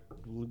we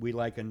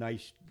like a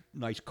nice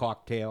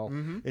cocktail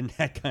and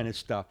that kind of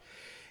stuff,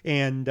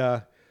 and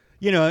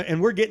and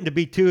we're getting to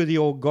be two of the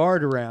old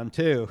guard around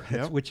too,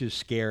 which is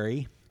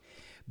scary,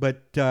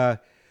 but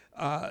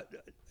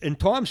and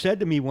Tom said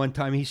to me one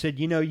time, he said,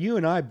 you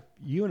and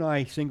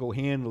I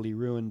single-handedly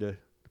ruined the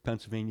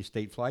Pennsylvania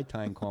State Fly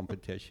Tying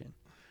competition.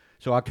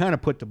 So I kind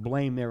of put the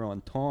blame there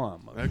on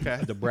Tom. Okay.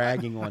 The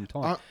bragging on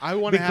Tom. I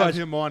want to have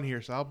him on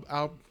here, so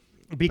I'll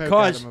because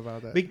poke at him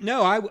about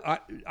that.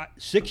 I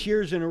 6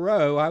 years in a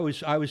row I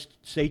was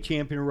state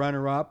champion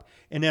runner-up,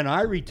 and then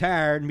I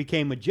retired and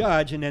became a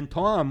judge, and then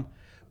Tom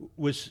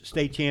was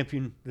state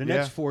champion the Yeah.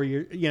 next 4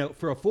 years. You know,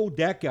 for a full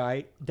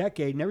decade,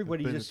 and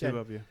everybody Been just the said two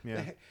of you.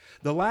 Yeah.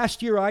 the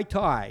last year I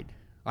tied,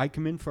 I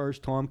come in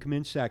first, Tom come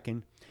in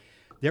second.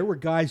 There were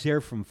guys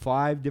there from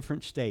 5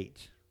 different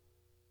states.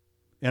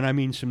 And I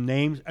mean some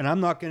names, and I'm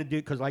not going to do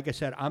because, like I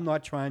said, I'm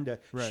not trying to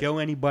Right. show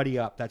anybody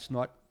up. That's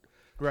not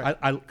Right.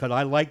 because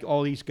I like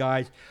all these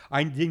guys.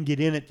 I didn't get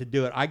in it to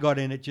do it. I got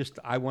in it just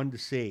I wanted to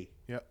see.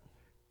 Yep.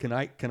 Can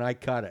I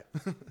cut it?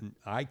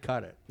 I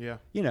cut it. Yeah.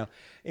 You know,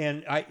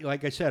 and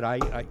like I said,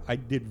 I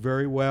did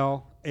very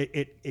well.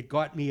 It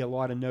got me a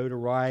lot of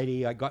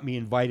notoriety. It got me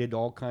invited to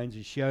all kinds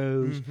of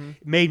shows.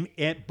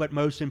 But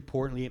most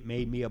importantly, it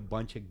made me a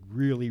bunch of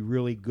really,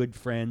 really good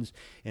friends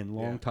and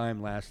long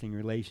time lasting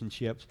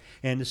relationships.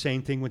 And the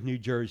same thing with New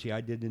Jersey. I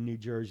did the New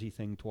Jersey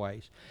thing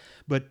twice,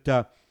 but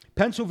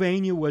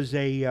Pennsylvania was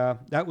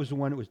that was the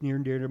one that was near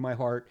and dear to my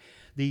heart.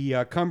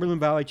 The Cumberland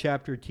Valley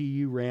chapter of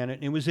TU ran it,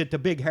 and it was at the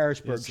big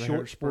Harrisburg It's the short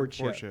Harrisburg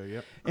sports show.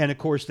 Yep. And of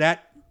course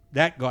that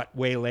got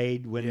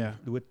waylaid when Yeah.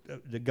 with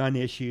the gun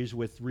issues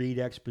with Reed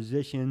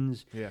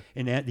Expositions. Yeah.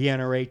 And that the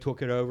NRA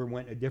took it over and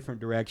went a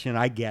different direction.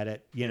 I get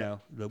it. You know,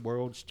 the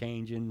world's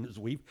changing, as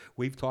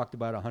we've talked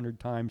about 100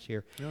 times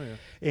here. Oh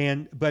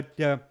yeah. But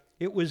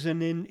it was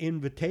an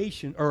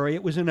invitation, or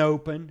it was an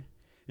open,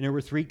 and there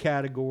were 3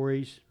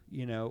 categories.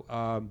 You know,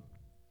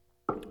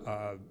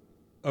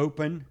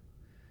 open,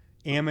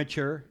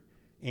 amateur,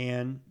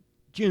 and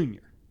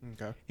junior.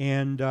 Okay.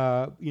 And,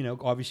 you know,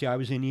 obviously I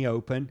was in the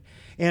open.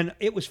 And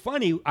it was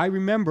funny. I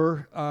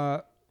remember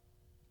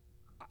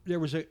there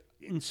was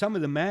in some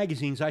of the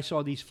magazines, I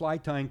saw these fly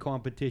tying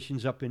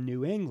competitions up in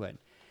New England.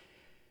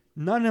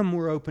 None of them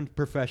were open to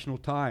professional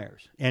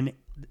tires. And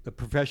the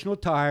professional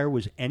tire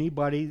was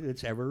anybody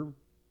that's ever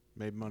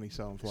Made money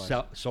selling flies.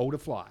 sold a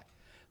fly.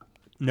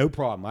 No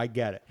problem. I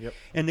get it. Yep.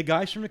 And the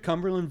guys from the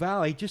Cumberland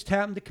Valley just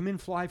happened to come in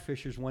fly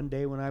fishers one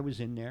day when I was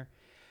in there.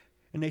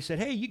 And they said,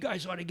 "Hey, you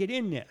guys ought to get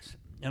in this."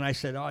 And I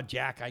said, "Oh,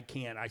 Jack, I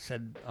can't." I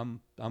said,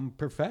 I'm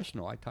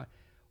professional. I taught.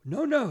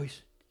 No,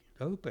 he's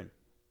open.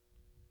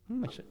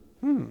 I said,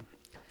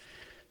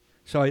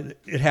 So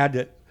it had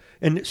to,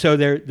 and so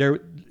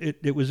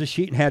it was a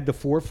sheet and had the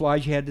 4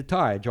 flies you had to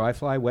tie: a dry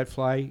fly, wet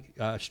fly,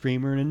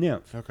 streamer, and a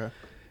nymph. Okay.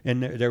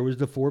 And there was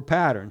the 4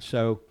 patterns.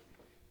 So,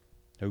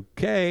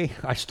 okay,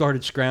 I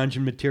started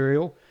scrounging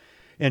material.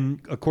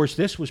 And, of course,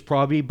 this was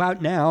probably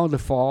about now, the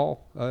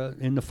fall,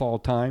 in the fall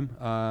time.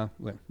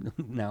 Well,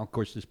 now, of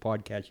course, this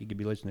podcast you could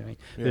be listening to me.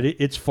 Yeah. But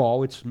it's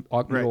fall. It's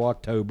middle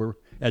October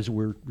as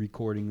we're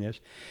recording this.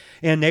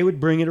 And they would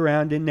bring it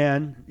around in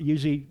then,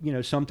 usually, you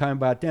know, sometime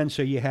about then.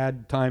 So you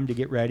had time to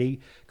get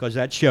ready because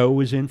that show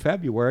was in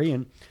February.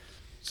 And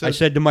So I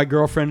said to my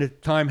girlfriend at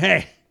the time,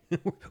 "Hey,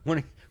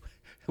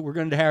 we're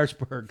going to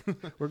Harrisburg.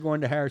 We're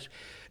going to Harrisburg."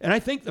 And I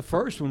think the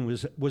first one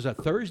was a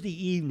Thursday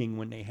evening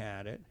when they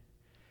had it.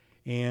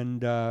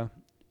 And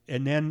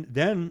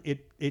then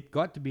it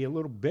got to be a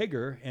little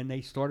bigger, and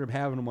they started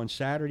having them on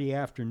Saturday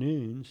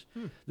afternoons.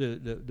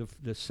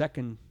 The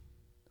second,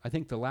 I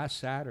think the last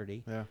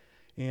Saturday. Yeah.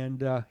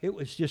 And it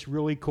was just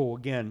really cool.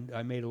 Again,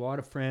 I made a lot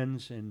of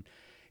friends and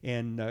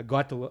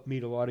got to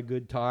meet a lot of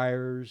good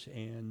tires,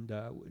 and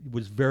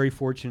was very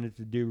fortunate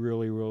to do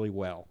really, really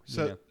well.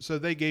 So you know. so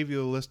they gave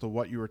you a list of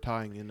what you were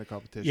tying in the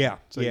competition. Yeah,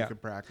 So yeah. you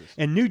could practice.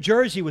 And New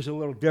Jersey was a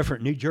little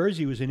different. New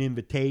Jersey was an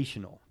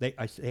invitational. They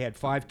had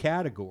 5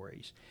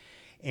 categories,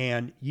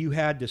 and you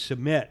had to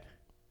submit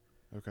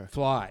Okay.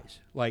 flies.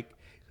 Like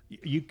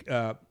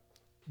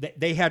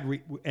they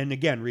had and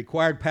again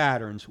required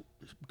patterns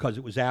because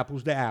it was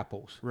apples to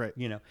apples, Right.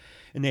 You know,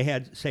 and they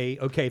had say,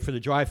 okay, for the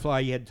dry fly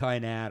you had to tie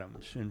an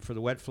Adams, and for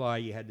the wet fly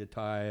you had to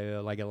tie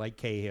like a Light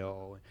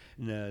Cahill,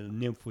 and the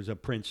nymph was a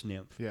Prince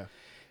nymph. Yeah.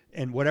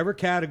 And whatever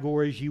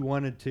categories you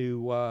wanted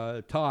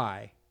to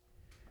tie,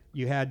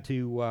 you had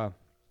to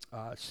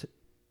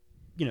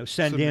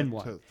send Submit in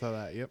one. to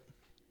that. Yep.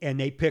 And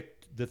they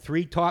picked the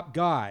 3 top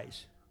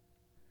guys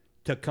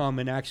to come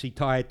and actually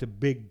tie at the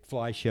big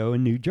fly show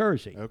in New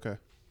Jersey. Okay.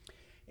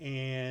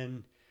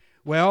 And,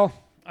 well,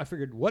 I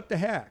figured, what the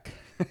heck?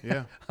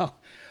 Yeah.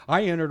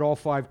 I entered all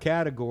 5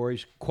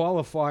 categories,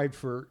 qualified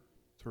for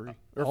 3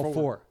 or all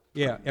 4.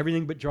 Yeah,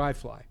 everything but dry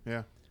fly.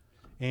 Yeah.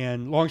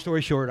 And long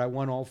story short, I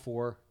won all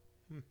 4.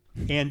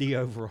 Andy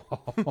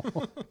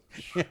overall.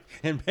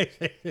 And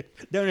basically,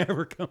 don't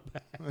ever come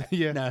back.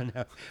 Yeah.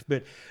 No.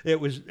 But it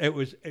was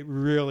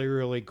really,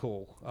 really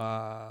cool.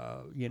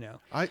 You know.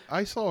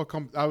 I saw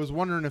I was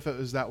wondering if it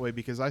was that way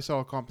because I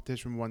saw a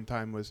competition one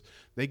time was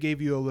they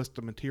gave you a list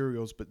of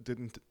materials but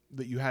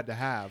that you had to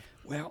have.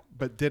 Well,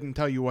 but didn't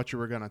tell you what you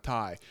were going to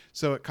tie.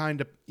 So it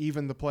kind of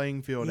evened the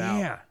playing field out.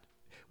 yeah.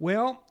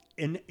 Well,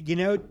 and you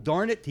know,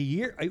 darn it,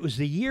 it was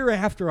the year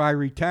after I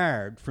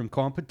retired from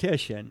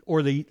competition,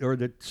 or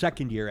the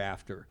second year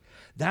after.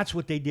 That's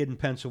what they did in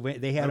Pennsylvania.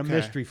 They had a Okay.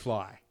 mystery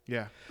fly.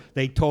 Yeah.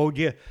 They told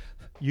you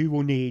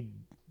will need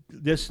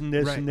this and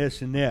this Right. and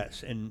this and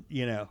this, and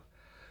you know.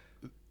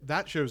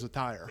 That shows a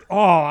tire. Oh,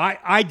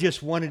 I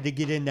just wanted to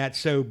get in that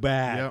so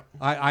bad. Yep.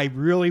 I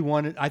really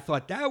wanted. I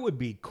thought that would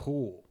be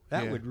cool.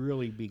 That Yeah. would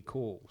really be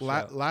cool. So,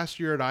 Last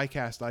year at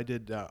ICAST, I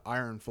did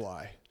iron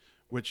fly.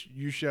 which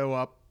you show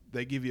up,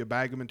 they give you a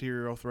bag of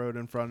material, throw it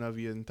in front of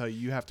you, and tell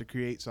you have to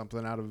create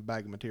something out of a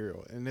bag of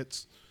material. And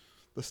it's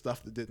the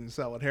stuff that didn't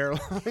sell at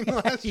Hairline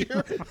last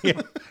year.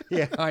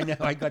 Yeah, I know.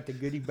 I got the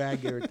goodie bag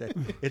here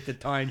at the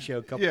Time Show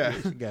a couple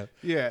years ago.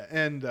 Yeah,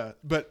 and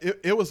but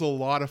it was a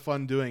lot of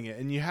fun doing it.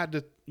 And you had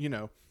to,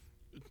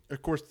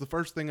 of course, the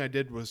first thing I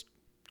did was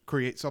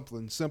create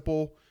something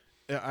simple.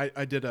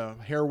 I did a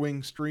hair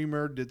wing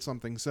streamer, did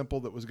something simple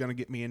that was going to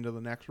get me into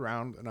the next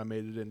round, and I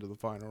made it into the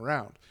final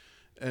round.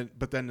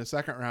 But then the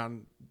second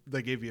round,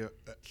 they gave you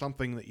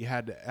something that you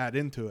had to add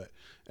into it.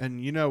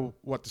 And you know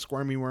what the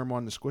squirmy worm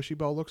on the squishy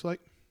ball looks like?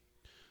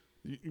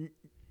 You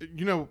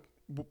know,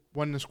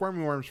 when the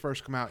squirmy worms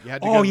first come out, you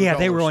had to go to the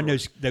they were dollar on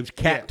store. those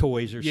cat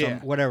toys or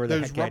some whatever.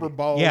 Those rubber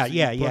balls.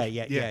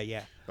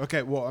 Yeah.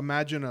 Okay, well,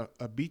 imagine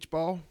a beach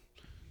ball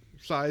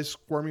size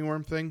squirmy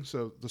worm thing.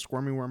 So the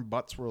squirmy worm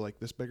butts were like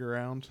this big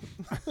around.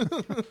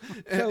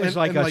 It was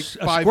like a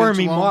 5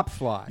 squirmy inch long. mop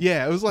fly.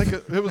 Yeah, it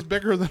was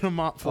bigger than a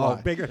mop fly.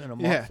 Oh, bigger than a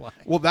mop fly.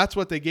 Well, that's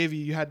what they gave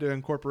you. You had to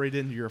incorporate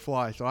into your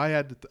fly. So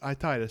I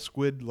tied a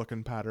squid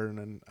looking pattern,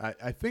 and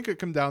I think it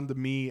came down to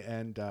me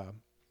and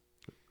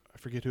I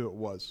forget who it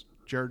was.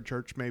 Jared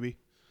Church, maybe.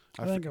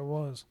 I think it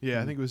was.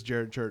 Yeah, I think it was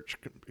Jared Church.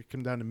 It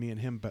came down to me and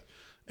him, but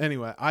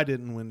anyway, I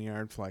didn't win the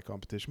iron fly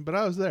competition, but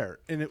I was there,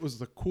 and it was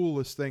the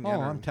coolest thing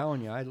ever. I'm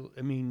telling you,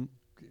 I mean,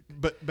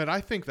 but I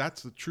think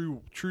that's the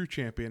true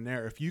champion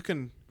there. If you're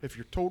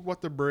told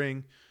what to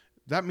bring,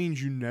 that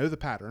means you know the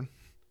pattern.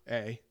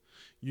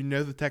 You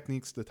know the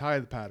techniques to tie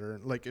the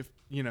pattern. Like if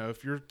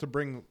you're to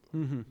bring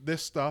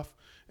this stuff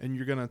and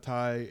you're gonna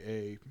tie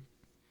a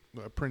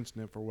Prince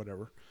nymph or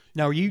whatever.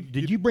 Now,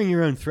 did you bring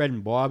your own thread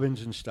and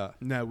bobbins and stuff?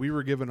 No, we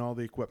were given all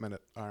the equipment at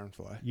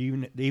Ironfly.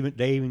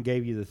 They even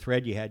gave you the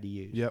thread you had to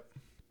use. Yep,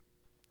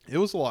 it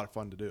was a lot of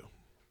fun to do.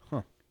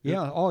 Huh?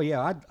 Yeah. Oh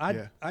yeah.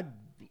 I'd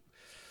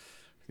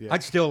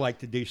still like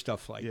to do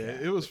stuff like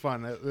that. Yeah, it was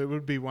fun. It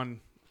would be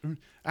one.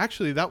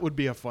 Actually, that would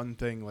be a fun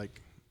thing,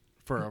 like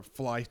for a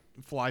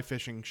fly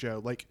fishing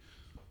show, like.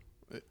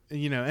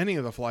 Any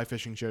of the fly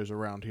fishing shows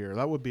around here,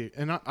 that would be.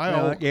 And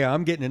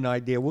I'm getting an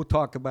idea. We'll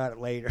talk about it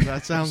later.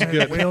 That sounds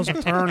good. Wheels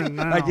are turning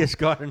now. I just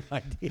got an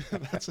idea.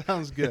 That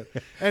sounds good.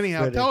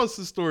 Anyhow, tell us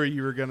the story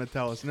you were going to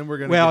tell us, and then we're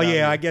going to. Well,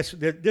 I guess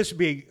this would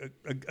be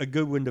a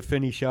good one to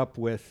finish up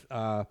with.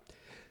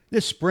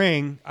 This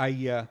spring,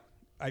 I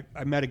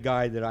met a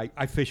guy that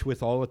I fish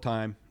with all the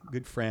time,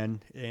 good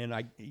friend, and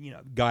I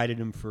guided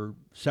him for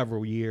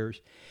several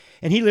years,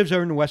 and he lives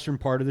over in the western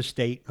part of the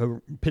state,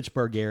 over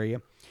Pittsburgh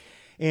area.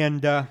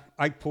 And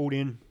I pulled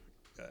in,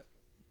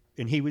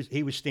 and he was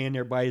standing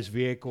there by his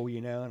vehicle,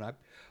 and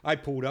I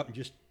pulled up and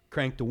just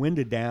cranked the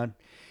window down,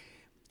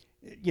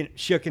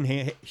 shook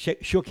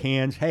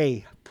hands.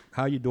 Hey,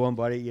 how you doing,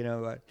 buddy?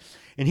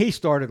 And he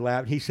started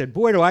laughing. He said,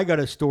 "Boy, do I got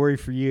a story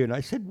for you." And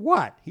I said,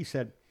 "What?" He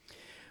said,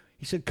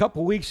 a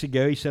couple weeks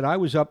ago, he said, I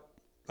was up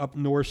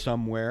north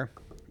somewhere,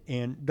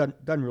 and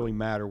doesn't really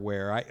matter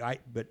where.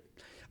 But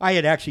I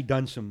had actually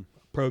done some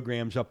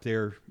programs up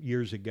there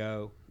years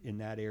ago in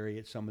that area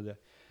at some of the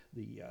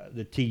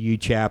TU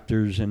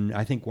chapters, and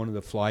I think one of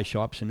the fly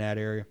shops in that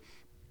area.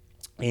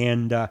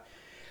 And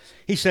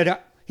he said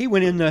he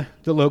went in the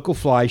local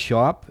fly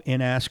shop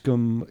and asked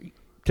them,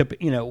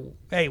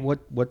 hey, what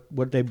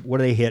are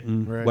they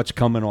hitting? Right. What's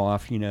coming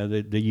off?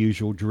 The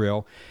usual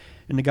drill.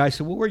 And the guy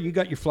said, well, where you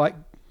got your fly?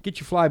 Get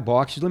your fly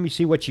boxes. Let me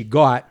see what you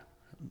got.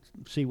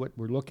 See what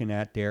we're looking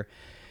at there.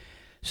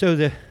 So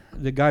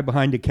the guy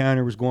behind the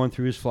counter was going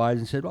through his flies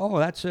and said, "Oh,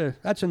 that's a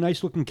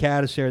nice looking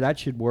caddis there. That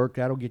should work.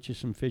 That'll get you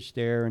some fish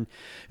there,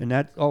 and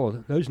that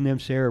those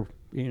nymphs there,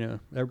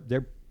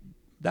 they're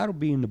that'll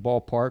be in the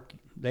ballpark.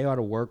 They ought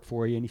to work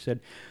for you." And he said,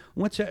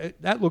 "What's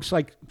that? That looks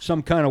like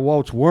some kind of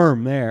Walt's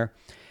worm there."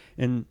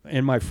 And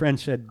my friend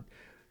said,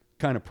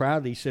 kind of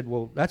proudly, he said,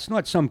 "Well, that's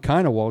not some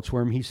kind of Walt's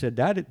worm." He said,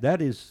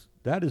 "That is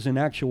an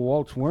actual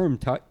Walt's worm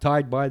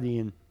tied by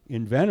the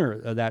inventor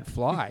of that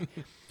fly."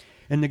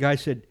 And the guy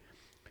said,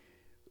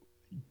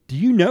 "Do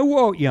you know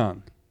Walt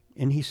Young?"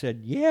 And he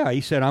said, "Yeah."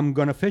 He said, "I'm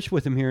going to fish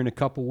with him here in a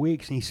couple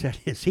weeks." And he said,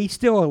 "Is he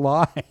still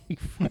alive?"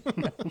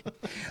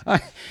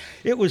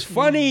 It was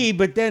funny,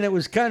 but then it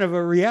was kind of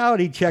a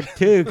reality check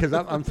too, because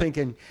I'm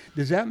thinking,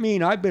 does that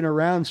mean I've been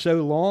around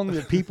so long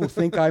that people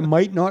think I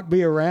might not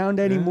be around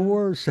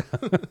anymore? So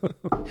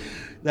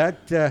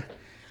that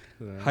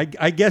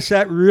I guess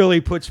that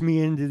really puts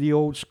me into the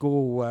old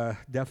school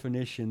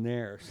definition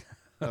there.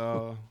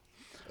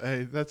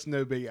 Hey, that's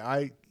no big.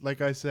 Like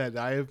I said,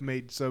 I have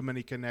made so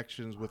many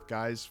connections with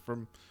guys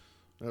from,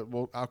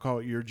 I'll call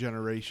it your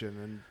generation,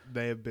 and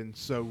they have been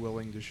so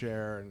willing to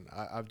share, and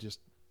I've just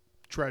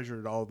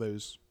treasured all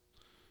those.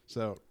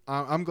 So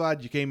I'm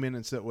glad you came in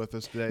and sit with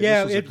us today.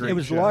 Yeah, this was it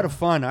was show. a lot of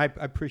fun. I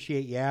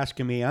appreciate you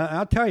asking me.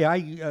 I'll tell you,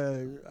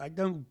 I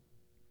don't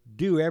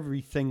do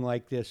everything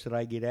like this that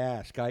I get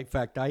asked. In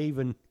fact, I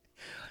didn't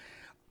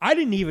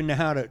even know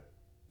how to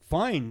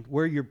find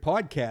where your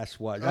podcast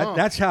was.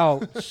 That's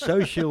how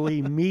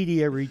socially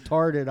media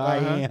retarded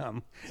I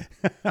am.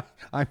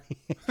 I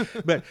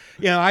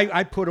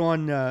put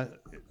on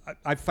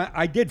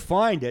I did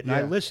find it, and I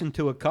Yeah. listened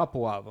to a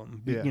couple of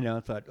them. Yeah. You know, I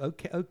thought,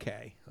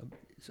 okay.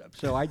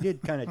 So I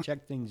did kind of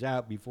check things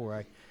out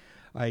before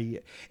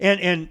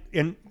and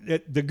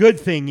the good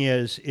thing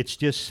is it's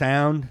just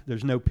sound.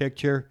 There's no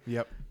picture.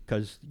 Yep.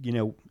 Because, you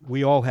know,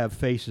 we all have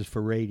faces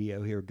for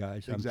radio here,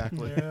 guys.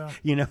 Exactly. Yeah,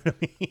 You know what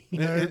I mean?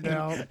 no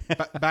doubt.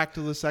 Back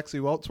to the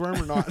sexy Waltz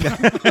worm or not?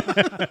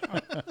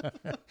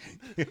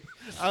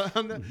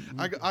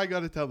 I got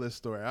to tell this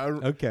story.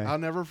 Okay. I'll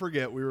never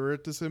forget. We were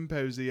at the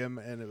symposium,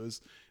 and it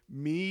was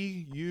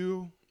me,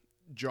 you,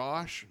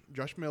 Josh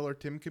Miller,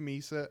 Tim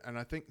Camisa, and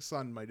I think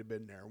Son might have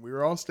been there. We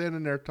were all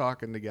standing there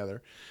talking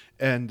together,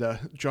 and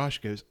Josh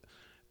goes,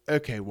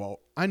 "Okay,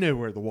 Walt, I know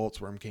where the Waltz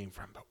worm came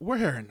from, but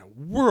where in the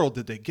world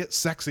did they get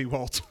sexy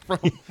Waltz from?"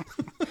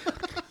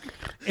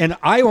 And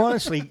I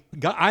honestly,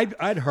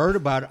 I'd heard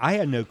about it. I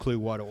had no clue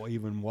what it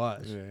even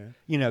was. Yeah.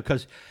 You know,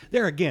 because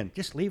there again,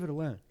 just leave it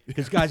alone.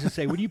 Because guys would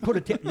say, "Would you put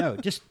a tip?" No,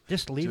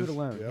 just leave it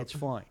alone. Yep. It's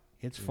fine.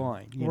 It's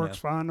fine. You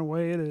Works know? fine the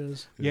way it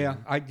is. Yeah,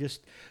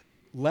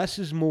 less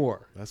is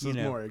more. Less you is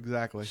know. more,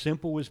 exactly.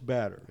 Simple is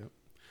better.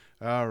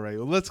 All right,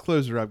 well, let's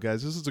close it up,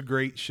 guys. This is a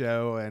great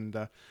show,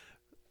 and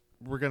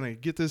we're going to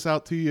get this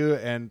out to you,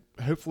 and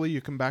hopefully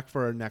you come back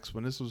for our next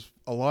one. This was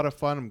a lot of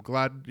fun. I'm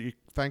glad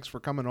thanks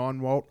for coming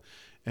on, Walt.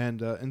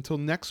 And until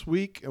next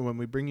week, when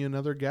we bring you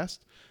another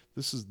guest,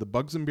 this is the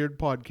Bugs and Beard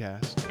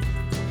Podcast.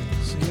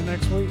 See you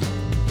next week.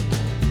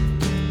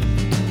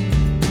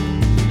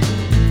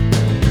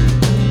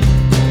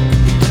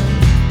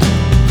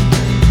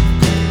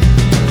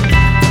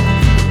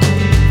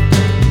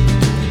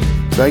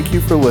 Thank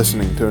you for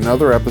listening to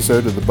another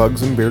episode of the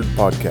Bugs and Beard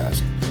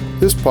Podcast.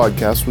 This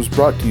podcast was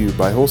brought to you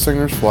by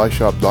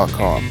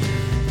WholesingersFlyShop.com.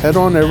 Head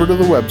on over to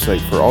the website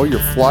for all your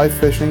fly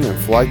fishing and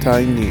fly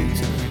tying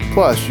needs.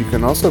 Plus, you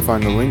can also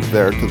find a link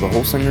there to the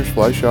Whole Singers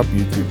Fly Shop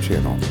YouTube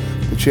channel.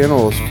 The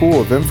channel is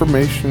full of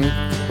information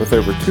with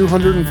over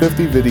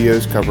 250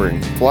 videos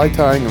covering fly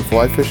tying and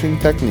fly fishing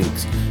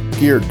techniques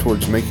geared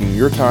towards making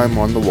your time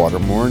on the water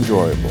more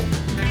enjoyable.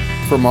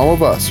 From all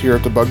of us here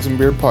at the Bugs and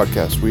Beard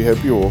Podcast, we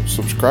hope you will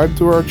subscribe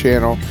to our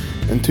channel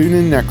and tune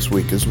in next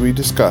week as we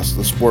discuss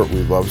the sport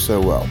we love so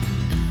well.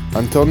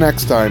 Until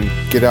next time,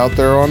 get out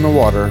there on the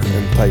water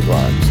and tight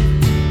lines.